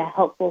would be a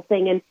helpful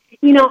thing. And,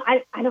 you know,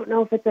 I don't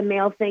know if it's a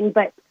male thing,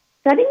 but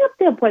setting up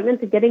the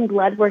appointments and getting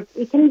blood work,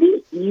 it can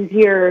be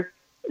easier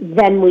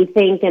than we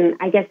think. And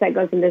I guess that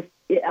goes into,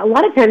 a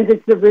lot of times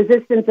it's the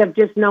resistance of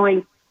just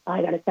knowing, oh,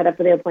 I got to set up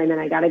for the appointment,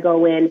 I got to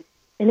go in.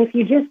 And if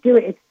you just do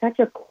it, it's such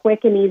a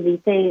quick and easy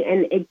thing.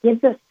 And it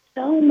gives us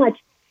so much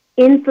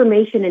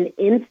information and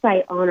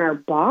insight on our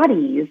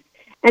bodies.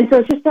 And so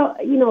it's just a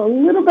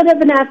little bit of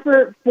an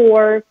effort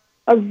for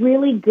a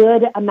really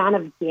good amount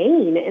of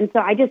gain. And so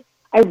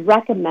I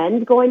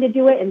recommend going to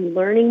do it and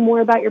learning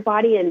more about your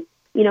body and,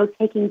 you know,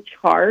 taking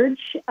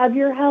charge of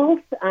your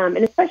health. And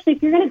especially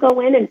if you're going to go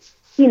in and,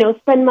 you know,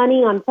 spend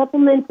money on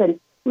supplements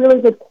and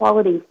really good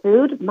quality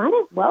food, might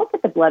as well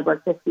get the blood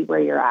work to see where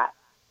you're at.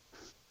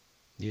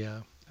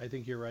 Yeah, I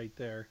think you're right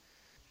there.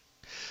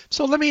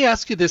 So let me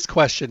ask you this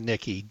question,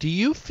 Nikki. Do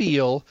you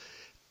feel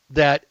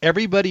that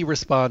everybody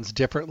responds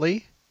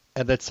differently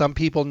and that some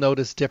people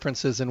notice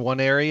differences in one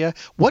area?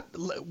 What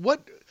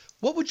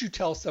would you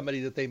tell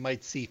somebody that they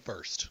might see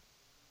first?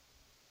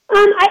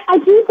 I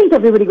do think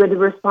everybody would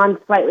respond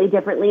slightly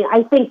differently.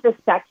 I think the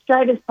sex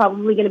drive is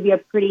probably going to be a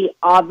pretty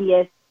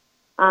obvious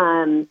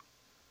thing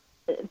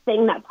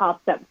that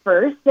pops up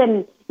first.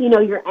 And, you know,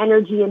 your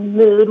energy and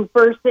mood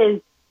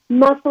versus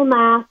muscle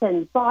mass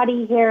and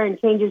body hair and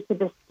changes to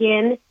the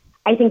skin.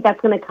 I think that's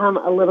going to come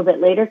a little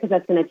bit later because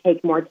that's going to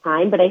take more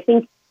time. But I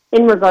think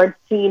in regards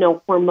to, you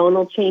know,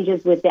 hormonal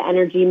changes with the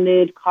energy,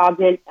 mood,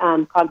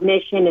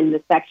 cognition, and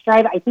the sex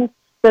drive, I think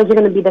those are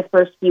going to be the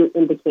first few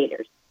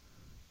indicators.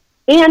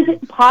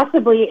 And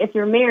possibly, if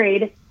you're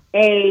married,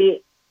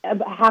 a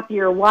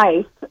happier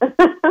wife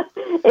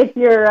if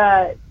your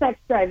sex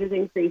drive is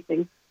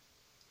increasing.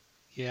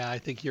 Yeah, I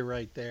think you're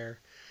right there.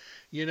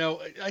 You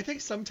know, I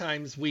think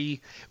sometimes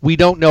we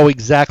don't know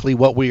exactly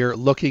what we are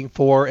looking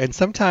for, and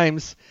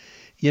sometimes,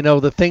 you know,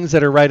 the things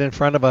that are right in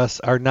front of us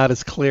are not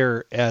as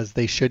clear as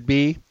they should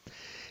be.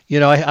 You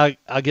know,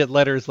 I get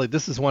letters like,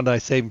 this is one that I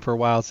saved for a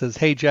while. It says,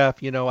 hey,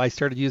 Jeff, you know, I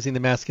started using the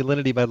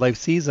Masculinity by Life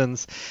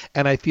Seasons,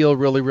 and I feel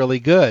really, really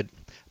good.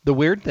 The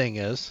weird thing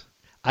is,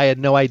 I had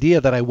no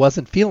idea that I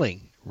wasn't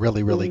feeling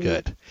really, really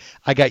good.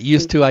 I got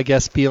used to, I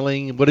guess,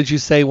 feeling, what did you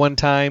say one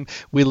time?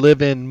 We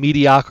live in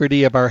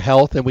mediocrity of our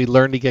health and we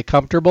learn to get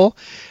comfortable.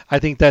 I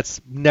think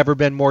that's never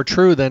been more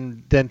true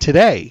than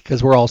today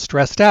because we're all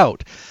stressed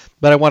out.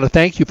 But I want to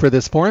thank you for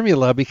this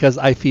formula because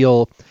I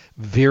feel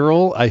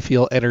virile, I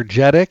feel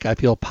energetic, I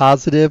feel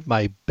positive,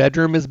 my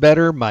bedroom is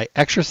better, my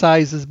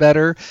exercise is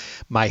better,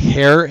 my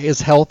hair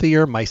is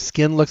healthier, my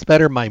skin looks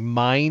better, my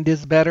mind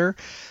is better.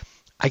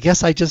 I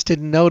guess I just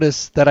didn't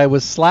notice that I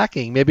was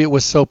slacking. Maybe it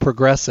was so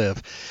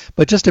progressive.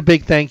 But just a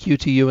big thank you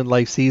to you and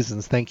Life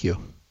Seasons. Thank you.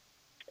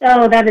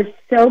 Oh, that is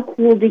so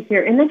cool to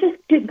hear. And that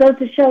just goes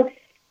to show,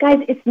 guys,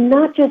 it's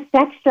not just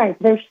sex drive.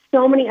 There's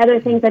so many other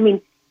things. I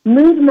mean,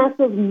 mood,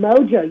 muscles,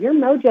 mojo. Your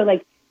mojo,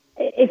 like,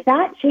 if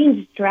that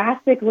changed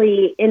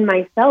drastically in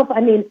myself,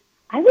 I mean,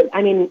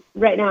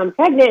 right now I'm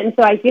pregnant, and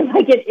so I feel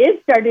like it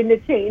is starting to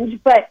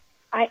change. But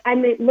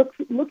I'm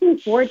looking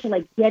forward to,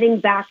 like, getting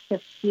back to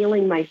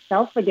feeling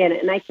myself again.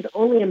 And I could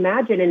only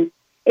imagine, and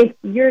if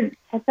your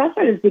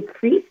testosterone is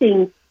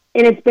decreasing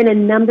and it's been a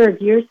number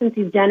of years since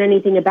you've done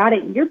anything about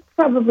it, you're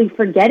probably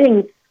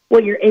forgetting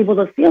what you're able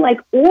to feel like,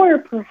 or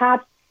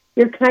perhaps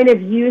you're kind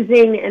of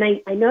using, and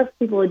I know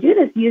people who do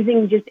this,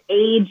 using just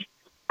age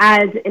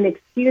as an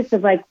excuse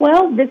of like,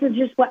 well, this is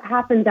just what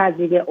happens as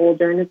you get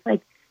older. And it's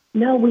like,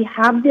 no, we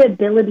have the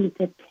ability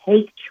to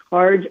take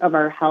charge of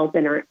our health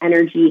and our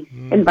energy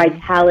and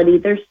vitality.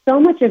 There's so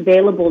much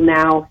available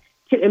now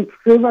to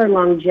improve our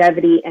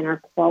longevity and our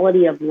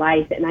quality of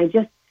life. And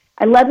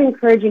I love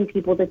encouraging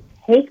people to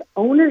take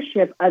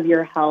ownership of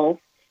your health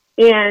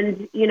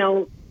and, you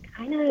know,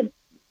 kind of,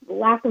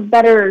 lack of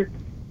better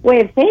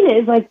way of saying it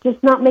is like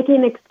just not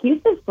making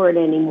excuses for it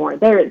anymore.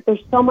 There's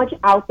so much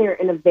out there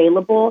and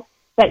available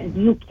that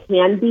you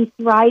can be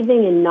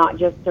thriving and not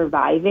just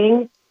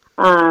surviving.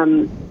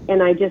 And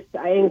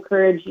I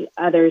encourage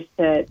others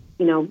to,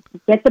 you know,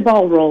 get the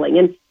ball rolling.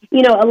 And,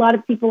 you know, a lot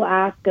of people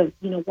ask of,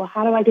 you know, well,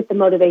 how do I get the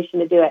motivation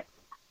to do it?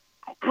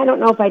 I don't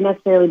know if I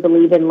necessarily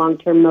believe in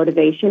long-term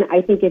motivation.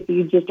 I think if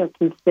you just are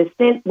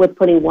consistent with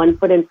putting one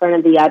foot in front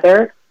of the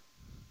other,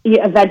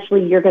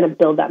 eventually you're going to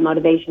build that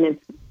motivation.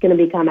 It's going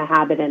to become a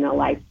habit and a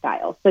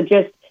lifestyle. So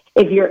just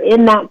if you're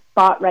in that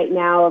spot right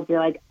now, if you're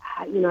like,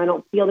 you know, I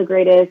don't feel the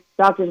greatest,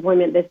 doctor's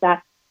appointment, this,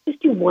 that,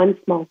 just do one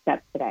small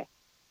step today.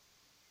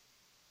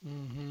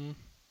 Mm-hmm.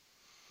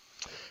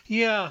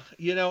 Yeah,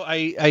 you know,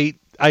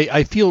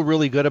 I feel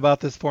really good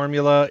about this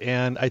formula,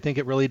 and I think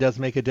it really does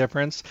make a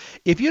difference.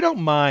 If you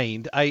don't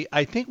mind,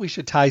 I think we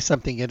should tie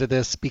something into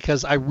this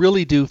because I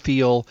really do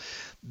feel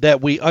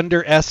that we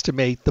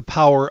underestimate the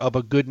power of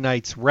a good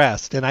night's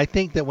rest. And I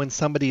think that when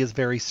somebody is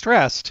very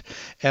stressed,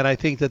 and I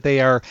think that they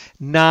are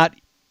not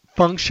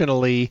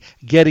functionally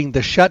getting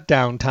the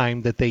shutdown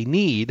time that they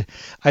need,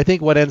 I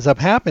think what ends up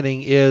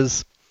happening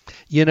is,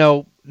 you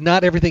know,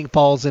 not everything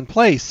falls in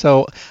place.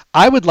 So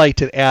I would like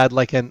to add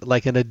like an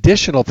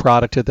additional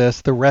product to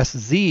this, the Rest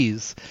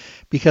Z's,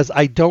 because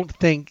I don't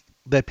think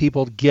that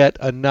people get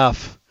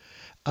enough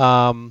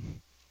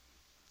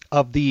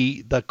of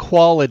the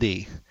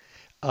quality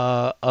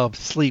of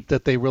sleep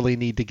that they really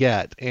need to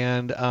get.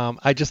 And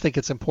I just think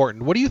it's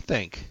important. What do you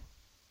think?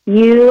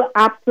 You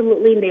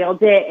absolutely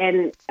nailed it.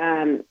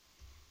 And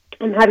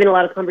I'm having a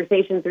lot of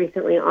conversations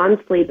recently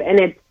on sleep, and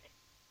it's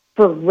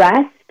for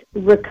rest,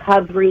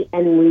 recovery,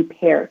 and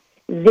repair.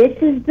 This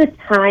is the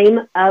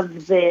time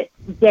of the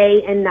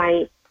day and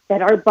night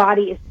that our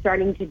body is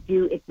starting to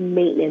do its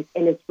maintenance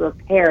and its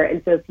repair.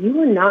 And so if you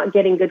are not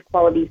getting good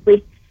quality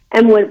sleep,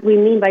 and what we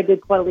mean by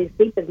good quality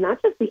sleep is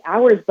not just the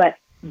hours, but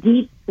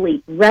deep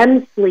sleep,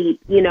 REM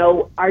sleep.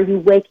 Are you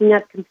waking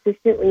up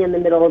consistently in the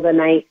middle of the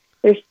night?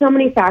 There's so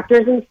many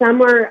factors, and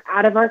some are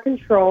out of our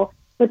control,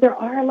 but there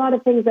are a lot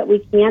of things that we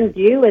can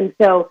do. And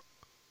so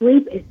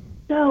sleep is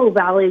so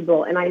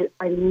valuable. And I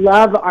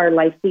love our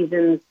Life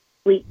Seasons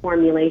sleep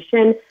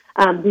formulation.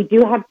 We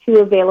do have two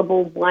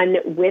available, one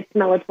with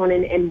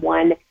melatonin and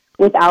one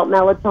without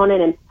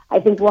melatonin. And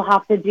I think we'll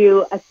have to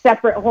do a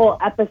separate whole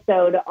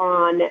episode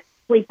on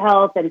sleep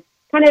health and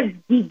kind of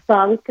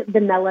debunk the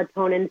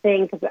melatonin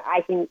thing, because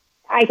I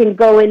can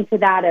go into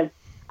that of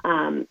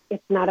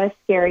it's not as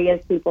scary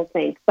as people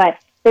think. But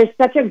there's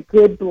such a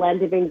good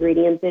blend of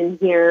ingredients in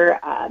here,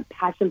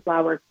 passion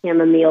flower,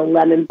 chamomile,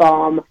 lemon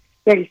balm,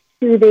 very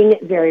soothing,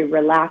 very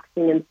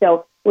relaxing. And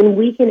so when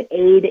we can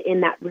aid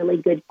in that really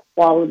good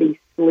quality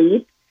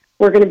sleep,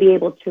 we're going to be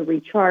able to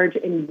recharge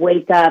and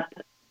wake up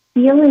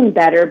feeling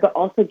better, but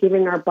also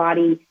giving our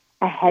body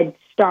a head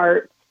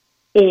start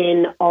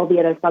in all the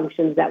other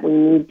functions that we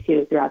need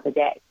to throughout the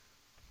day.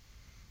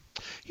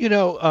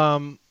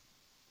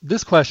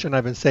 This question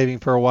I've been saving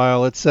for a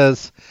while. It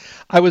says,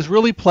 I was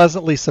really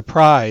pleasantly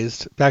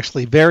surprised,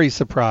 actually very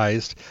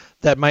surprised,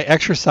 that my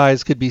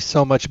exercise could be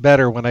so much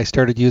better when I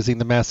started using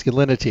the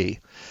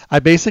masculinity. I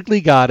basically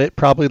got it,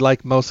 probably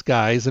like most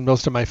guys and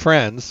most of my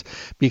friends,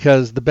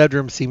 because the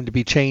bedroom seemed to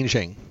be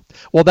changing.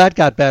 Well, that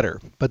got better,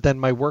 but then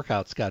my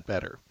workouts got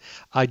better.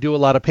 I do a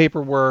lot of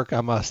paperwork.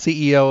 I'm a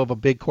CEO of a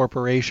big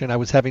corporation. I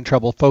was having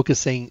trouble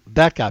focusing.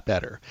 That got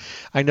better.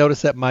 I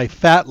noticed that my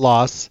fat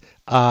loss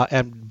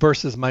and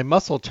versus my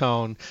muscle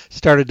tone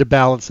started to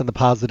balance in the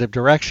positive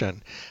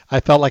direction. I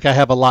felt like I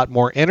have a lot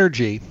more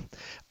energy.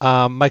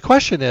 My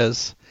question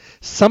is,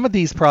 some of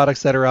these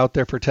products that are out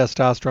there for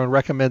testosterone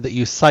recommend that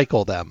you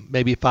cycle them,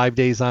 maybe 5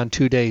 days on,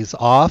 2 days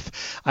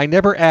off. I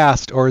never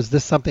asked, or is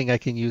this something I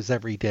can use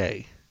every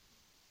day?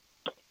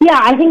 Yeah,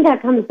 I think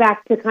that comes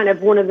back to kind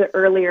of one of the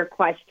earlier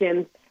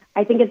questions.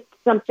 I think it's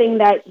something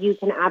that you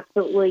can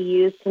absolutely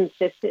use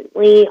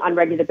consistently on a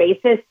regular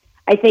basis.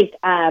 I think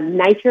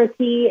Nitro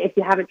Tea, if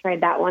you haven't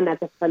tried that one,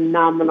 that's a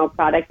phenomenal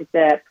product. It's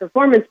a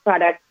performance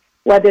product,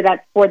 whether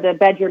that's for the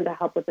bedroom to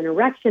help with an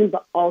erection,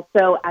 but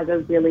also as a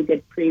really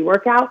good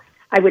pre-workout.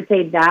 I would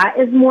say that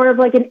is more of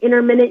like an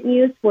intermittent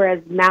use,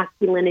 whereas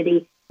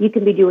masculinity, you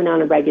can be doing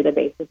on a regular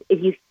basis.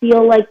 If you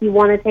feel like you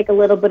want to take a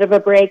little bit of a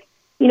break,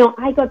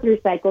 I go through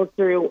cycles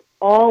through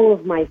all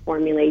of my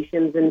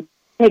formulations and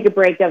take a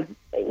break of,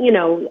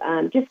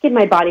 just give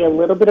my body a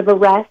little bit of a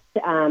rest,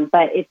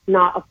 but it's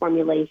not a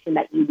formulation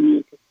that you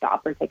need to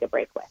stop or take a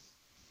break with.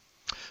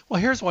 Well,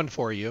 here's one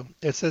for you.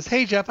 It says,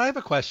 hey, Jeff, I have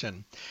a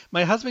question.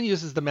 My husband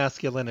uses the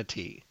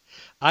masculinity.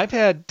 I've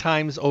had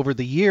times over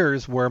the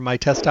years where my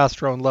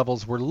testosterone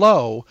levels were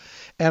low,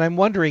 and I'm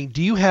wondering,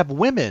 do you have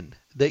women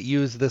that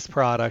use this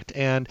product?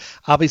 And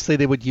obviously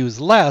they would use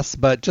less,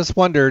 but just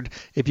wondered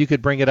if you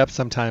could bring it up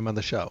sometime on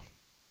the show.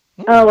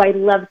 Oh, I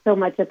love so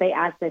much that they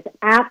asked this.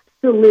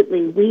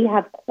 Absolutely. We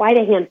have quite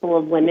a handful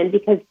of women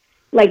because,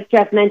 like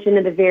Jeff mentioned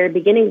in the very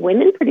beginning,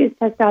 women produce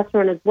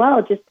testosterone as well.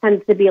 It just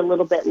tends to be a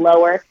little bit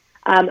lower.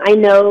 I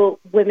know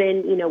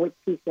women, with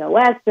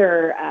PCOS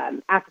or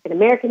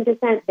African-American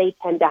descent, they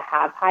tend to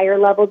have higher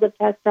levels of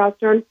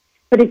testosterone.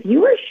 But if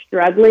you are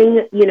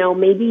struggling,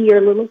 maybe you're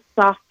a little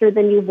softer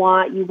than you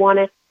want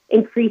to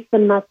increase the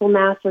muscle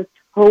mass or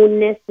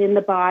toneness in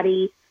the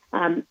body,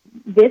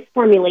 this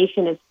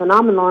formulation is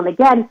phenomenal. And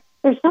again,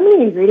 there's so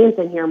many ingredients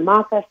in here,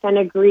 maca,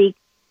 fenugreek,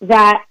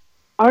 that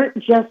aren't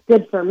just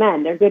good for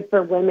men. They're good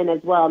for women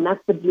as well. And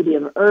that's the beauty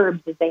of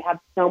herbs, is they have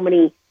so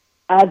many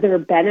other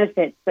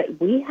benefits. But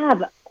we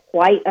have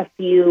quite a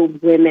few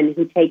women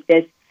who take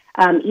this,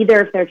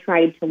 either if they're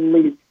trying to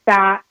lose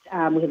fat.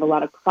 We have a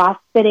lot of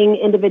cross-fitting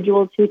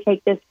individuals who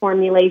take this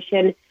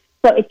formulation.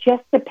 So it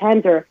just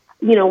depends. Or,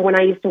 when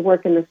I used to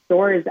work in the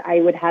stores, I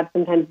would have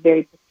sometimes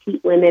very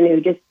petite women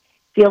who just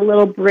feel a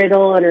little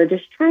brittle and are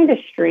just trying to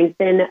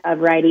strengthen a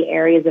variety of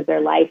areas of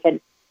their life.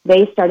 And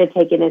they started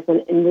taking this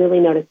and really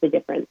noticed the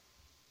difference.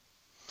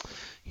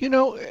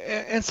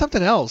 And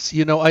something else,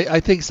 I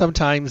think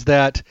sometimes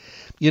that,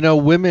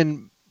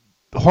 women,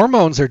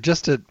 hormones are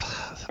just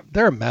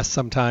they're a mess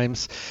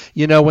sometimes.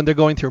 You know, when they're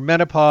going through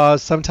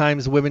menopause,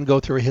 sometimes women go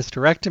through a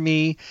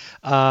hysterectomy,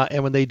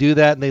 and when they do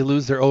that and they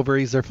lose their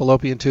ovaries, their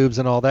fallopian tubes,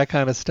 and all that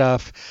kind of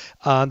stuff,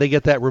 they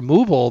get that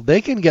removal.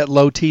 They can get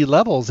low T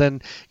levels,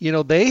 and you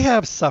know they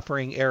have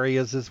suffering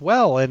areas as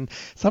well. And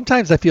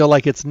sometimes I feel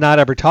like it's not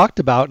ever talked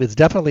about. It's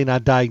definitely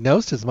not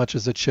diagnosed as much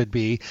as it should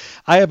be.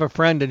 I have a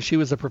friend, and she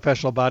was a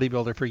professional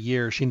bodybuilder for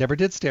years. She never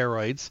did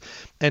steroids,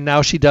 and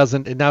now she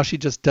doesn't. And now she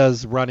just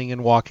does running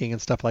and walking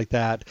and stuff like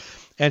that.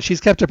 And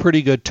she's kept a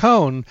pretty good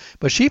tone,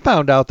 but she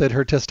found out that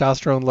her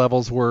testosterone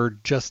levels were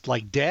just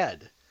like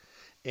dead.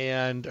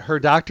 And her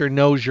doctor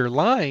knows your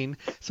line,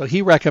 so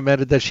he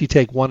recommended that she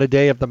take one a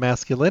day of the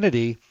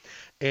masculinity.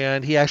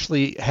 And he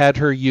actually had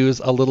her use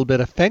a little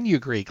bit of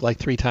fenugreek like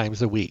 3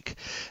 times a week.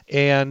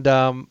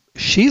 And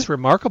she's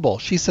remarkable.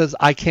 She says,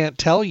 I can't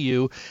tell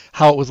you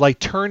how it was like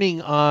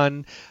turning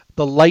on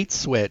the light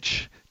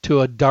switch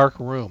to a dark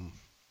room.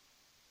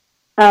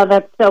 Oh,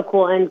 that's so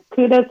cool. And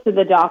kudos to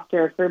the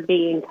doctor for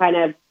being kind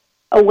of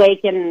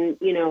awake and,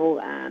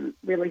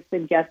 really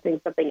suggesting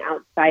something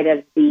outside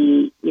of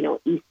the,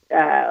 East,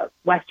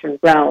 Western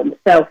realm.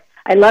 So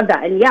I love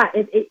that. And yeah,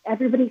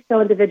 everybody's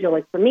so individual.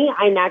 Like for me,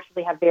 I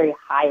naturally have very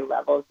high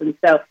levels. And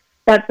so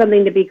that's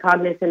something to be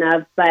cognizant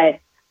of. But,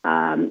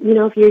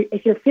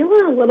 if you're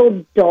feeling a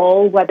little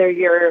dull, whether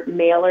you're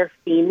male or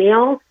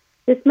female,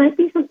 this might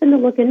be something to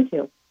look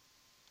into.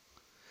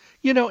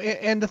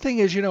 And the thing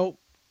is,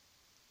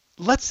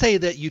 let's say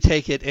that you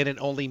take it and it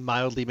only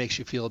mildly makes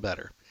you feel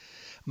better.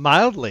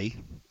 Mildly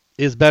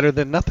is better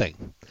than nothing.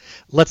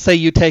 Let's say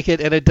you take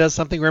it and it does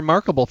something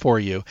remarkable for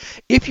you.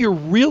 If you're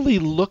really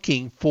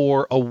looking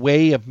for a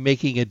way of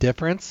making a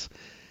difference,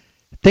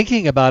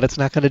 thinking about it's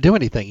not going to do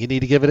anything. You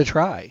need to give it a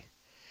try.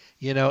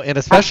 And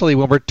especially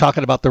when we're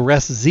talking about the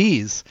rest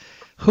Z's,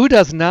 who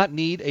does not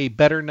need a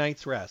better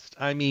night's rest?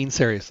 I mean,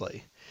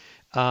 seriously.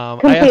 I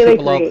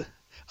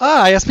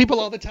ask people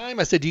all the time.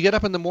 I said, do you get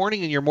up in the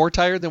morning and you're more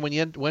tired than when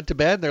you went to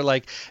bed? And they're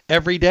like,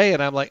 every day.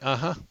 And I'm like,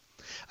 uh-huh.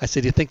 I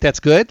said, do you think that's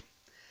good?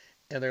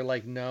 And they're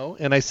like, no.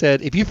 And I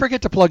said, if you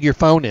forget to plug your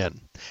phone in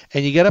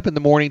and you get up in the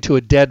morning to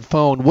a dead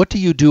phone, what do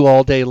you do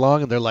all day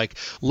long? And they're like,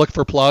 look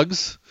for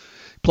plugs.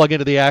 Plug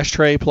into the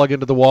ashtray, plug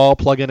into the wall,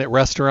 plug in at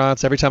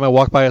restaurants. Every time I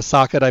walk by a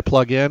socket, I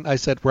plug in. I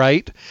said,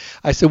 right.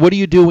 I said, what do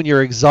you do when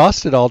you're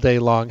exhausted all day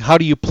long? How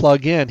do you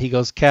plug in? He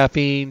goes,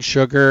 caffeine,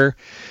 sugar,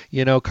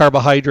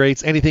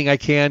 carbohydrates, anything I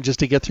can just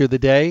to get through the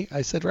day.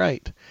 I said,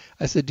 right.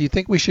 I said, do you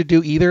think we should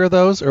do either of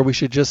those, or we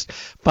should just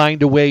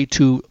find a way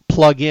to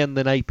plug in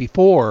the night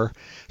before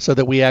so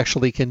that we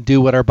actually can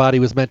do what our body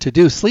was meant to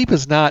do? Sleep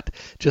is not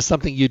just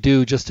something you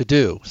do just to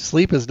do.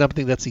 Sleep is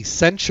something that's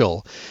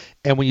essential.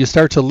 And when you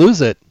start to lose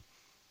it,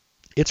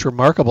 it's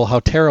remarkable how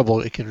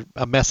terrible it can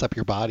mess up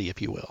your body,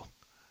 if you will.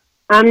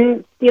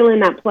 I'm stealing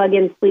that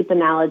plug-in sleep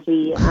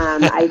analogy.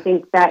 I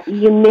think that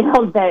you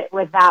nailed it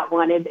with that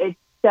one. It's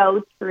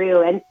so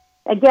true. And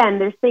again,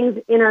 there's things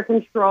in our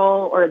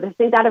control, or there's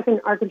things out of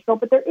our control,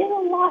 but there is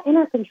a lot in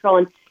our control.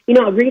 And,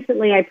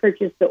 recently I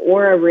purchased the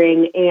Oura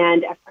Ring,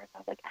 and at first I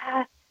was like,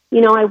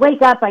 I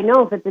wake up, I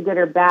know if it's a good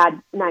or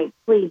bad night's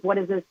sleep. What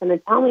is this going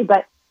to tell me?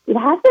 But it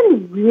has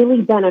been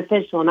really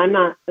beneficial, and I'm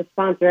not a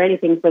sponsor or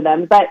anything for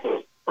them, but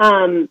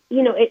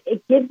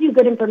it gives you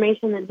good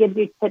information, that gives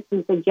you tips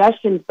and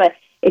suggestions. But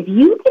if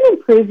you can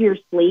improve your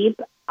sleep,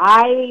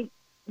 I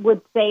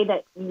would say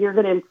that you're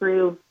going to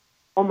improve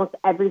almost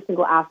every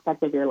single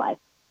aspect of your life.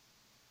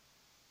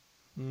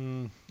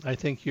 I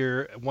think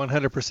you're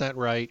 100%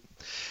 right.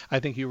 I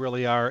think you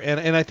really are.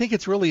 And I think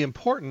it's really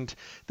important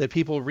that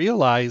people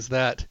realize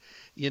that,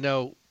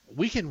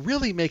 we can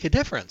really make a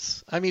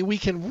difference. I mean, we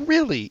can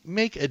really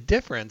make a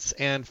difference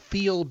and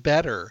feel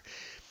better.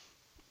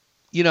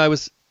 I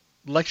was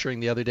lecturing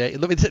the other day.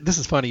 This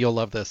is funny. You'll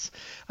love this.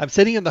 I'm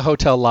sitting in the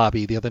hotel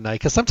lobby the other night,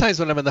 because sometimes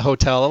when I'm in the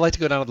hotel, I like to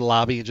go down to the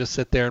lobby and just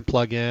sit there and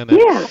plug in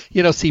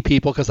and, see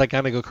people, because I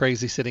kind of go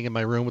crazy sitting in my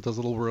room with those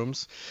little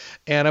rooms.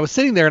 And I was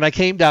sitting there, and I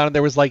came down, and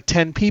there was like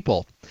 10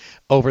 people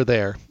over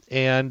there.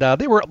 And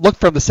they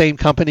looked from the same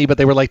company, but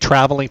they were like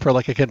traveling for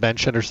like a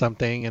convention or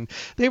something. And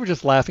they were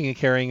just laughing and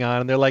carrying on.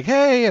 And they're like,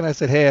 hey. And I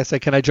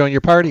said, can I join your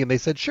party? And they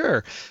said,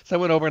 sure. So I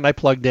went over and I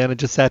plugged in and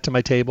just sat to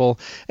my table.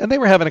 And they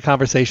were having a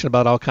conversation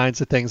about all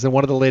kinds of things. And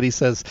one of the ladies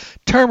says,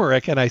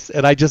 turmeric. And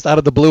I just out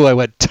of the blue, I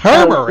went,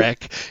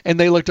 turmeric. And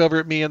they looked over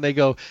at me and they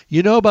go,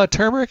 you know about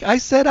turmeric? I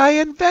said, I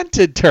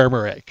invented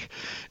turmeric.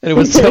 And it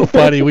was so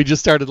funny. We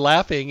just started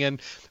laughing.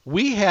 And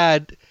we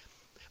had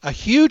a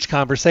huge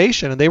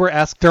conversation, and they were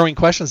throwing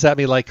questions at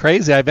me like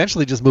crazy. I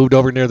eventually just moved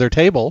over near their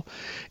table,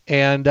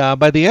 and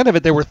by the end of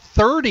it, there were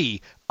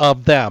 30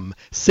 of them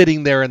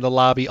sitting there in the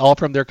lobby, all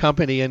from their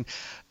company, and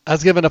I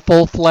was given a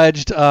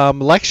full-fledged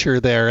lecture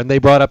there, and they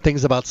brought up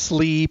things about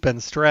sleep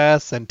and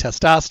stress and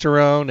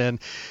testosterone, and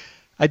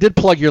I did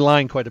plug your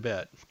line quite a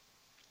bit.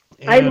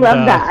 And, I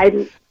love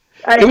that.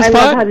 I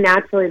love how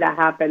naturally that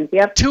happens.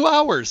 Yep. 2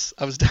 hours.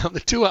 I was down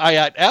there. I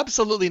had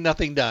absolutely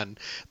nothing done.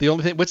 The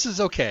only thing, which is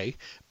okay,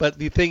 but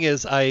the thing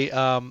is,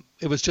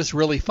 it was just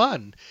really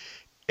fun.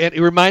 And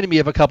it reminded me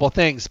of a couple of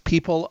things.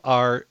 People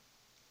are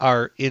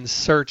are in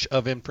search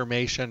of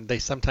information. They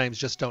sometimes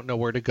just don't know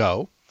where to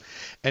go.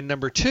 And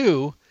number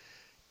two,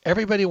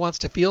 everybody wants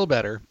to feel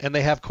better, and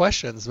they have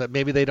questions, but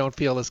maybe they don't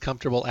feel as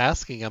comfortable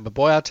asking them. But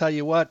boy, I'll tell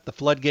you what, the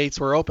floodgates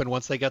were open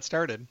once they got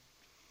started.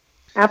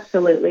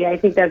 Absolutely. I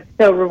think that's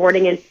so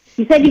rewarding. And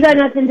you said you got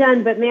nothing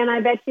done, but man, I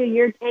bet you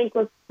your tank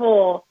was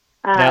full.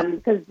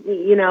 Because,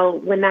 you know,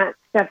 when that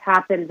stuff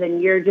happens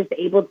and you're just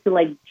able to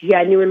like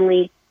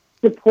genuinely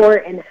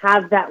support and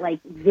have that like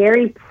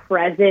very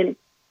present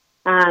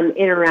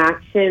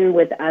interaction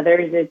with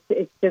others,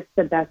 it's just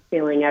the best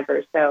feeling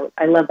ever. So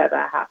I love that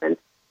happened.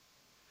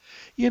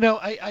 You know,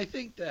 I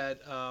think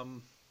that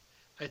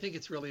I think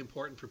it's really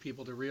important for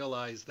people to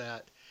realize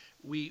that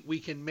we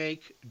can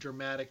make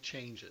dramatic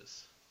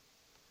changes,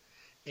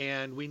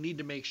 and we need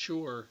to make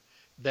sure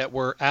that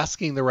we're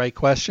asking the right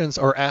questions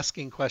or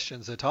asking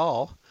questions at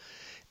all.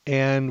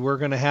 And we're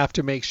going to have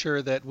to make sure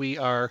that we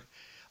are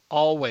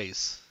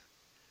always,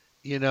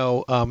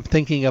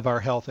 thinking of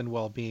our health and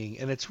well-being.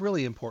 And it's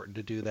really important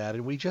to do that.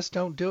 And we just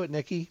don't do it,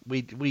 Nikki.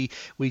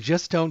 We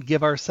just don't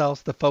give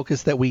ourselves the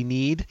focus that we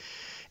need.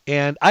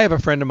 And I have a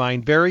friend of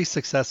mine, very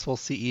successful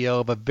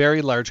CEO of a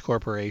very large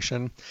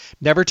corporation,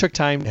 never took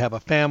time to have a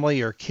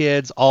family or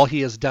kids. All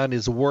he has done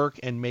is work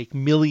and make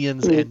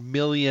millions and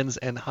millions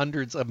and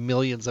hundreds of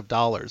millions of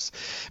dollars.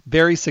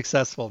 Very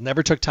successful,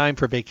 never took time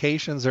for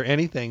vacations or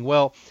anything.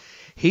 Well,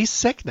 he's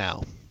sick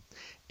now.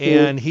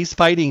 And he's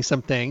fighting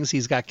some things.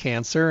 He's got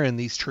cancer and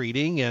he's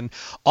treating, and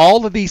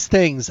all of these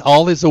things,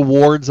 all his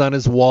awards on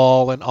his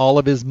wall and all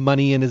of his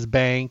money in his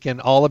bank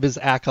and all of his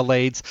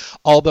accolades,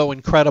 although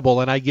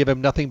incredible, and I give him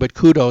nothing but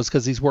kudos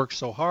because he's worked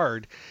so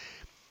hard.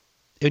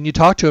 And you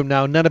talk to him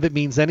now, none of it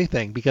means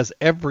anything because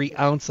every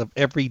ounce of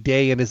every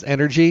day in his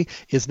energy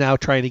is now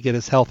trying to get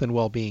his health and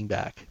well-being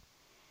back.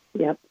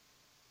 Yep.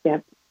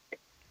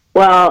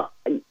 Well,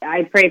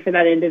 I pray for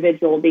that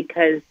individual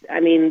because, I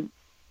mean,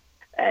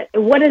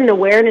 what an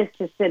awareness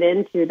to sit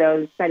into,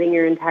 those spending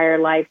your entire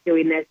life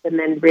doing this and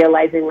then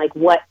realizing like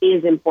what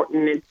is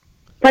important. It's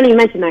funny you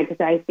mention that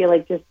because I feel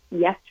like just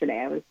yesterday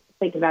I was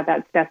thinking about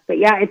that stuff. But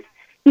yeah, it's,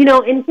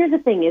 and here's the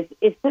thing is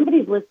if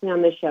somebody's listening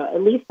on the show,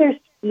 at least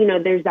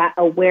there's that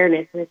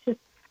awareness. And it's just,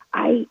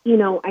 I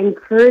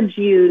encourage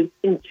you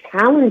and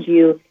challenge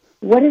you.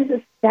 What is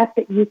a step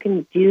that you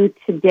can do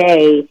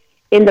today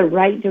in the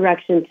right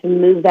direction to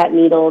move that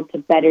needle to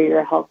better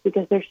your health?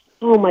 Because there's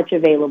so much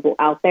available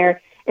out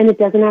there. And it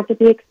doesn't have to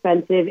be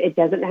expensive. It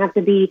doesn't have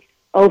to be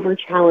over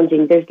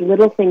challenging. There's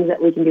little things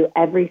that we can do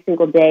every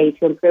single day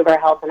to improve our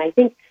health. And I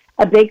think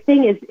a big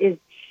thing is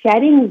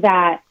shedding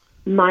that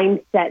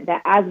mindset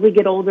that as we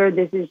get older,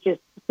 this is just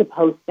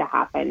supposed to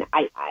happen.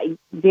 I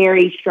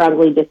very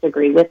strongly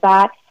disagree with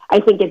that. I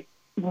think it's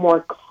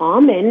more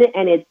common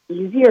and it's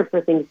easier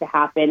for things to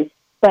happen,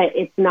 but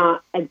it's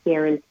not a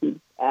guaranteed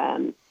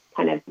kind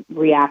of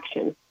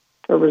reaction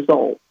or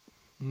result.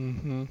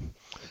 Mm-hmm.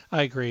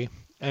 I agree.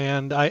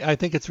 And I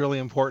think it's really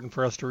important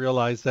for us to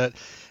realize that,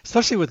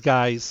 especially with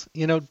guys,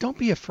 don't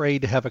be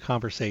afraid to have a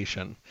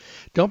conversation.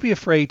 Don't be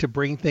afraid to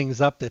bring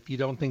things up if you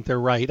don't think they're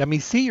right. I mean,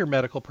 see your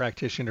medical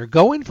practitioner,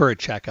 go in for a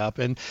checkup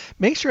and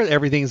make sure that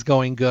everything's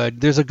going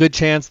good. There's a good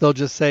chance they'll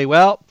just say,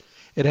 well,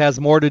 it has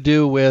more to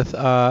do with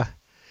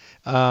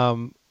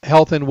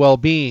health and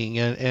well-being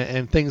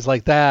and things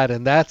like that.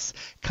 And that's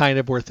kind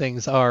of where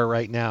things are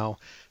right now.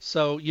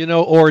 So,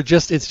 or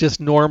it's just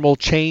normal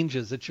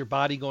changes. It's your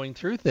body going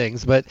through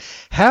things, but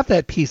have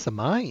that peace of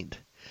mind.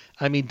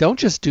 I mean, don't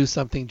just do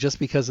something just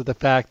because of the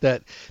fact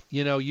that,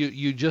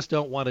 you just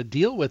don't want to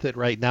deal with it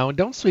right now, and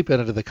don't sweep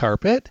it under the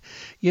carpet,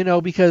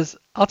 because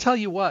I'll tell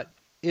you what,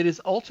 it is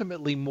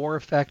ultimately more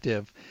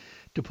effective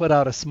to put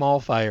out a small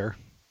fire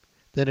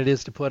than it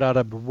is to put out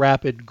a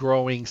rapid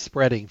growing,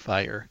 spreading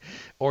fire,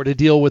 or to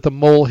deal with a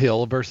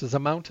molehill versus a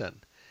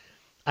mountain.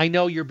 I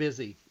know you're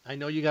busy. I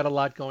know you got a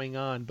lot going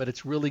on, but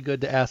it's really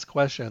good to ask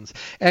questions.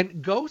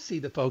 And go see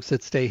the folks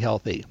at Stay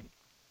Healthy.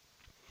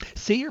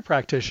 See your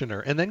practitioner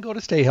and then go to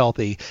Stay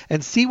Healthy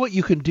and see what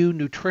you can do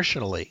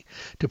nutritionally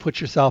to put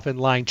yourself in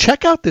line.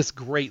 Check out this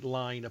great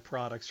line of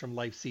products from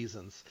Life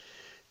Seasons.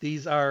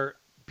 These are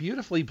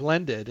beautifully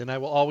blended, and I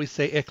will always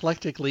say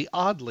eclectically,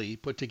 oddly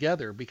put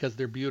together because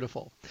they're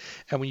beautiful.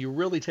 And when you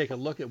really take a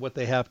look at what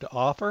they have to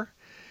offer,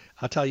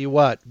 I'll tell you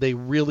what, they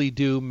really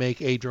do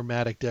make a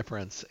dramatic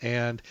difference.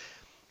 And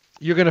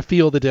you're going to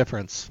feel the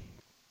difference.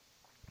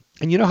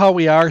 And you know how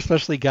we are,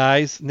 especially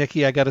guys,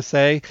 Nikki, I got to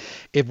say,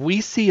 if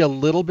we see a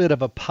little bit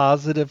of a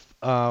positive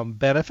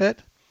benefit,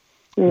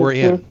 we're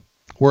in.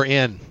 We're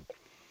in.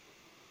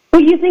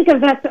 Well, you think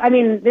of that, I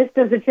mean, this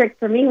does a trick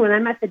for me. When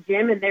I'm at the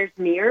gym and there's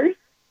mirrors,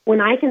 when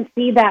I can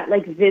see that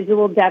like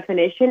visual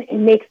definition, it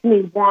makes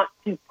me want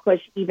to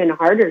push even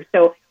harder.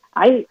 So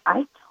I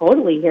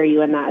totally hear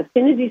you in that. As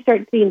soon as you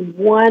start seeing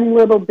one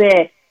little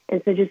bit,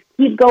 and so just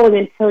keep going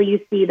until you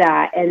see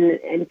that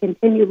and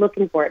continue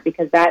looking for it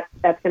because that's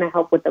going to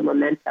help with the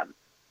momentum.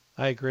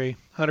 I agree,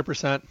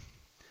 100%.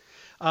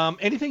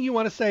 Anything you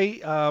want to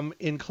say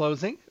in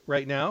closing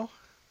right now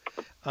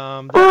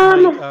that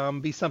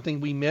might be something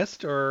we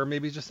missed, or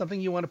maybe just something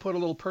you want to put a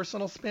little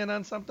personal spin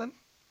on something?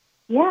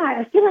 Yeah,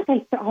 I feel like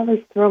I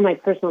always throw my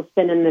personal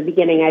spin in the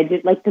beginning. I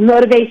did like the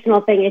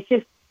motivational thing. It's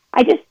just,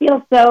 I just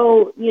feel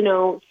so,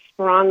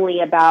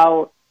 strongly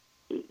about,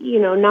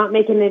 not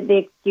making the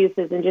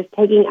excuses and just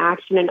taking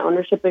action and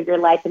ownership of your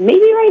life. And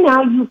maybe right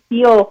now you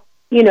feel,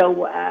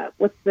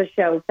 what's the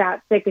show?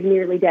 Fat, Sick, and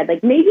Nearly Dead.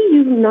 Like maybe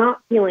you're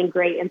not feeling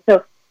great. And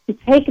so to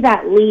take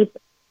that leap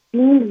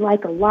seems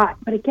like a lot.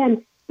 But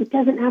again, it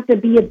doesn't have to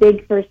be a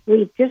big first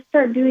leap. Just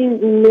start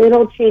doing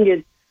little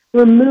changes,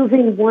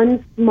 removing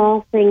one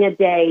small thing a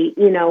day,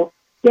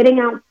 getting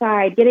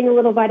outside, getting a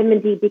little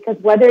vitamin D, because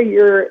whether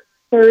you're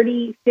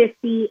 30,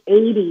 50,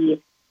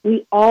 80,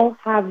 we all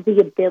have the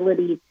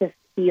ability to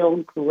feel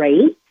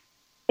great,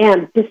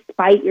 and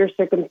despite your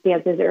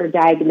circumstances or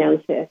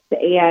diagnosis.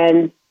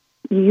 And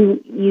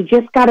you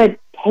just got to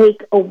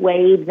take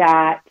away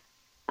that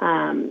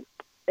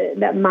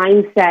that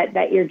mindset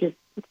that you're just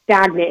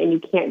stagnant and you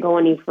can't go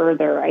any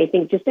further. I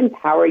think just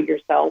empower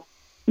yourself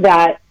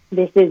that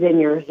this is in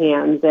your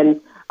hands.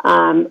 And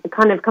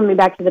kind of coming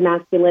back to the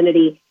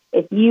masculinity,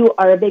 if you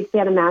are a big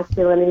fan of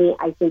masculinity,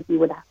 I think you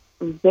would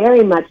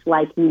very much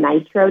like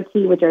Nitro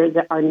Tea, which is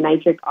our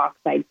nitric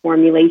oxide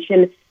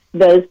formulation.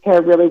 Those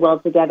pair really well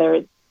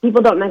together.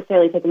 People don't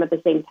necessarily take them at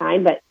the same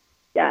time, but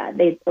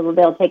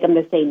they'll take them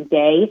the same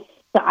day.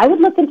 So I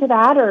would look into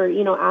that, or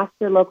ask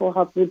your local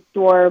health food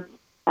store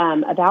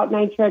about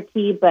Nitro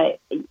Tea. But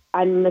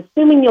I'm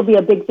assuming you'll be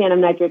a big fan of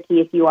Nitro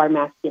Tea if you are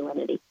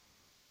masculinity.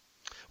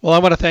 Well, I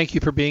want to thank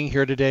you for being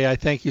here today. I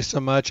thank you so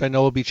much. I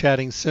know we'll be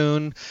chatting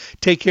soon.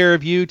 Take care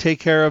of you. Take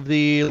care of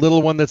the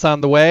little one that's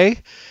on the way.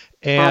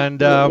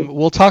 And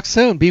we'll talk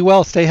soon. Be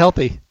well. Stay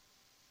healthy.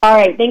 All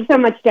right. Thanks so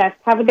much, Jeff.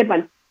 Have a good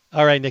one.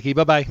 All right, Nikki.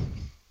 Bye-bye.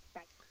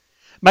 Bye.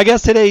 My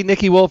guest today,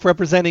 Nikki Wolf,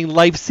 representing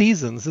Life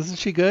Seasons. Isn't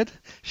she good?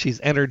 She's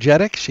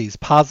energetic. She's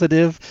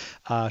positive.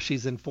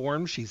 She's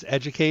informed. She's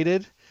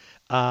educated.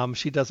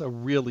 She does a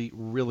really,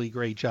 really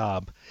great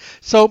job.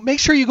 So make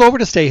sure you go over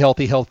to Stay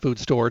Healthy Health Food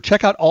Store.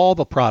 Check out all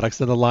the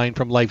products in the line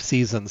from Life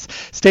Seasons.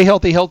 Stay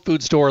Healthy Health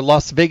Food Store,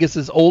 Las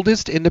Vegas's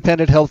oldest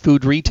independent health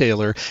food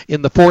retailer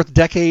in the 4th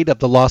decade of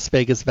the Las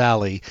Vegas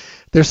Valley.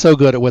 They're so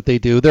good at what they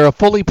do. They're a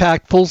fully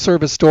packed,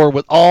 full-service store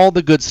with all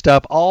the good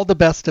stuff, all the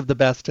best of the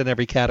best in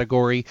every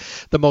category,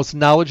 the most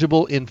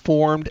knowledgeable,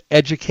 informed,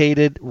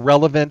 educated,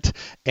 relevant,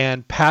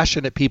 and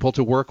passionate people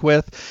to work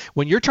with.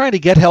 When you're trying to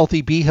get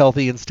healthy, be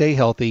healthy, and stay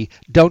healthy,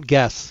 don't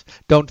guess,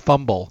 don't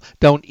fumble,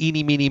 don't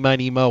eeny, meeny,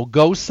 miny, mo.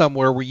 Go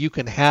somewhere where you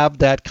can have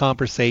that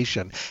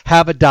conversation,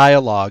 have a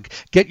dialogue,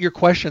 get your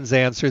questions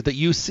answered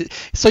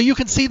so you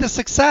can see the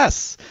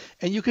success.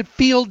 And you could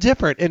feel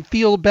different and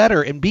feel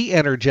better and be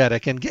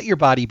energetic and get your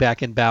body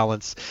back in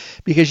balance,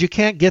 because you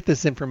can't get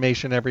this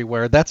information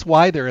everywhere. That's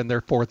why they're in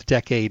their 4th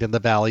decade in the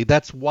Valley.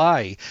 That's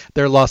why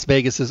they're Las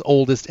Vegas's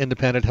oldest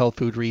independent health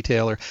food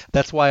retailer.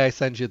 That's why I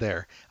send you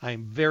there.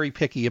 I'm very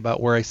picky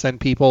about where I send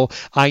people.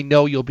 I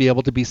know you'll be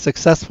able to be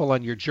successful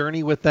on your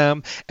journey with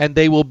them, and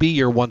they will be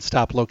your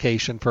one-stop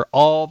location for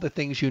all the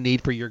things you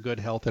need for your good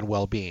health and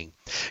well-being.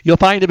 You'll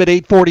find them at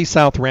 840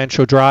 South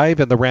Rancho Drive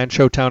in the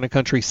Rancho Town and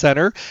Country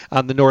Center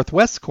on the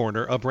northwest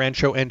corner of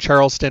Rancho and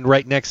Charleston,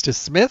 right next to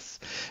Smith's.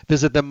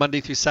 Visit them Monday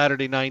through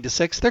Saturday, 9 to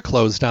 6. They're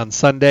closed on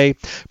Sunday.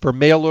 For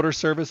mail order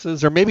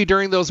services, or maybe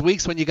during those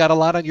weeks when you got a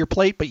lot on your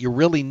plate but you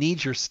really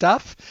need your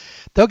stuff,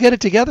 they'll get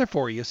it together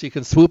for you so you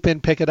can swoop in,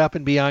 pick it up,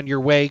 and be on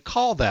your way.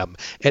 Call them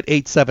at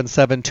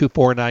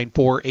 877-2494,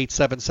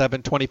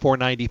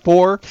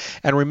 877-2494.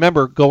 And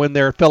remember, go in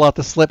there, fill out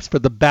the slips for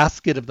the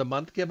Basket of the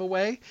Month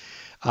giveaway.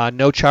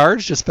 No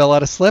charge, just fill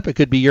out a slip. It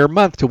could be your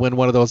month to win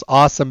one of those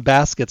awesome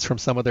baskets from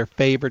some of their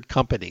favorite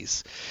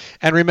companies.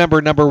 And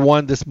remember, number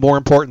one, this is more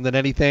important than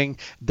anything,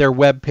 their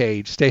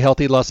webpage,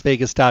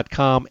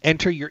 stayhealthylasvegas.com.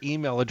 Enter your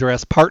email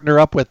address, partner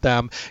up with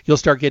them. You'll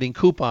start getting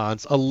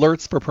coupons,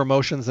 alerts for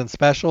promotions and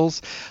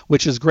specials,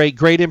 which is great,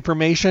 great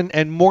information.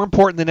 And more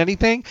important than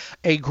anything,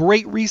 a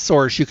great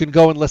resource. You can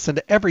go and listen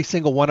to every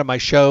single one of my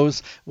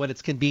shows when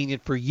it's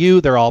convenient for you.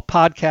 They're all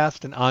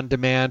podcast and on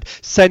demand.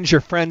 Send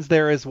your friends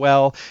there as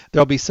well.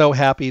 They'll be so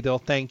happy. They'll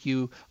thank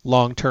you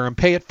long term.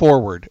 Pay it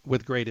forward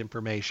with great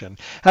information.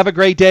 Have a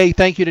great day.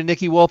 Thank you to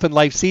Nikki Wolf and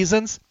Life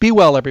Seasons. Be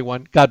well,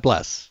 everyone. God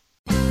bless.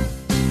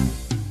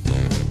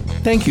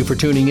 Thank you for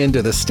tuning in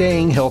to the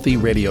Staying Healthy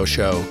Radio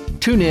Show.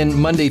 Tune in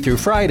Monday through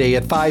Friday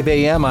at 5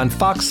 a.m. on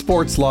Fox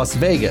Sports Las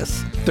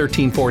Vegas,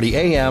 1340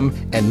 a.m.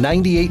 and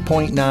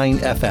 98.9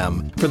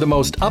 FM for the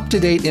most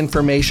up-to-date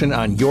information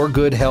on your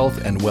good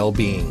health and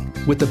well-being.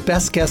 With the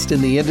best guests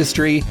in the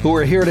industry who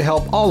are here to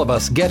help all of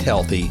us get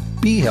healthy,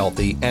 be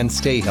healthy, and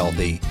stay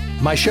healthy.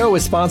 My show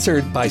is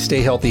sponsored by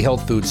Stay Healthy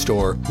Health Food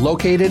Store,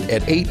 located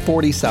at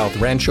 840 South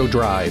Rancho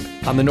Drive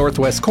on the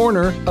northwest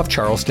corner of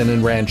Charleston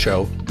and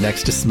Rancho,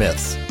 next to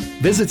Smith's.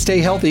 Visit Stay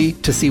Healthy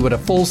to see what a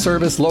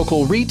full-service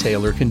local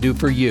retailer can do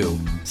for you.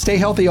 Stay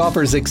Healthy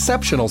offers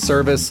exceptional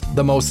service,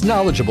 the most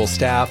knowledgeable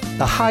staff,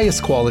 the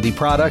highest quality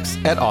products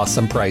at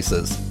awesome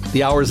prices.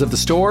 The hours of the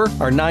store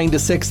are 9 to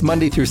 6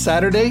 Monday through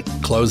Saturday,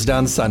 closed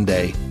on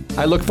Sunday.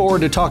 I look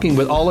forward to talking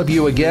with all of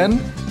you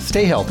again.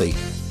 Stay healthy.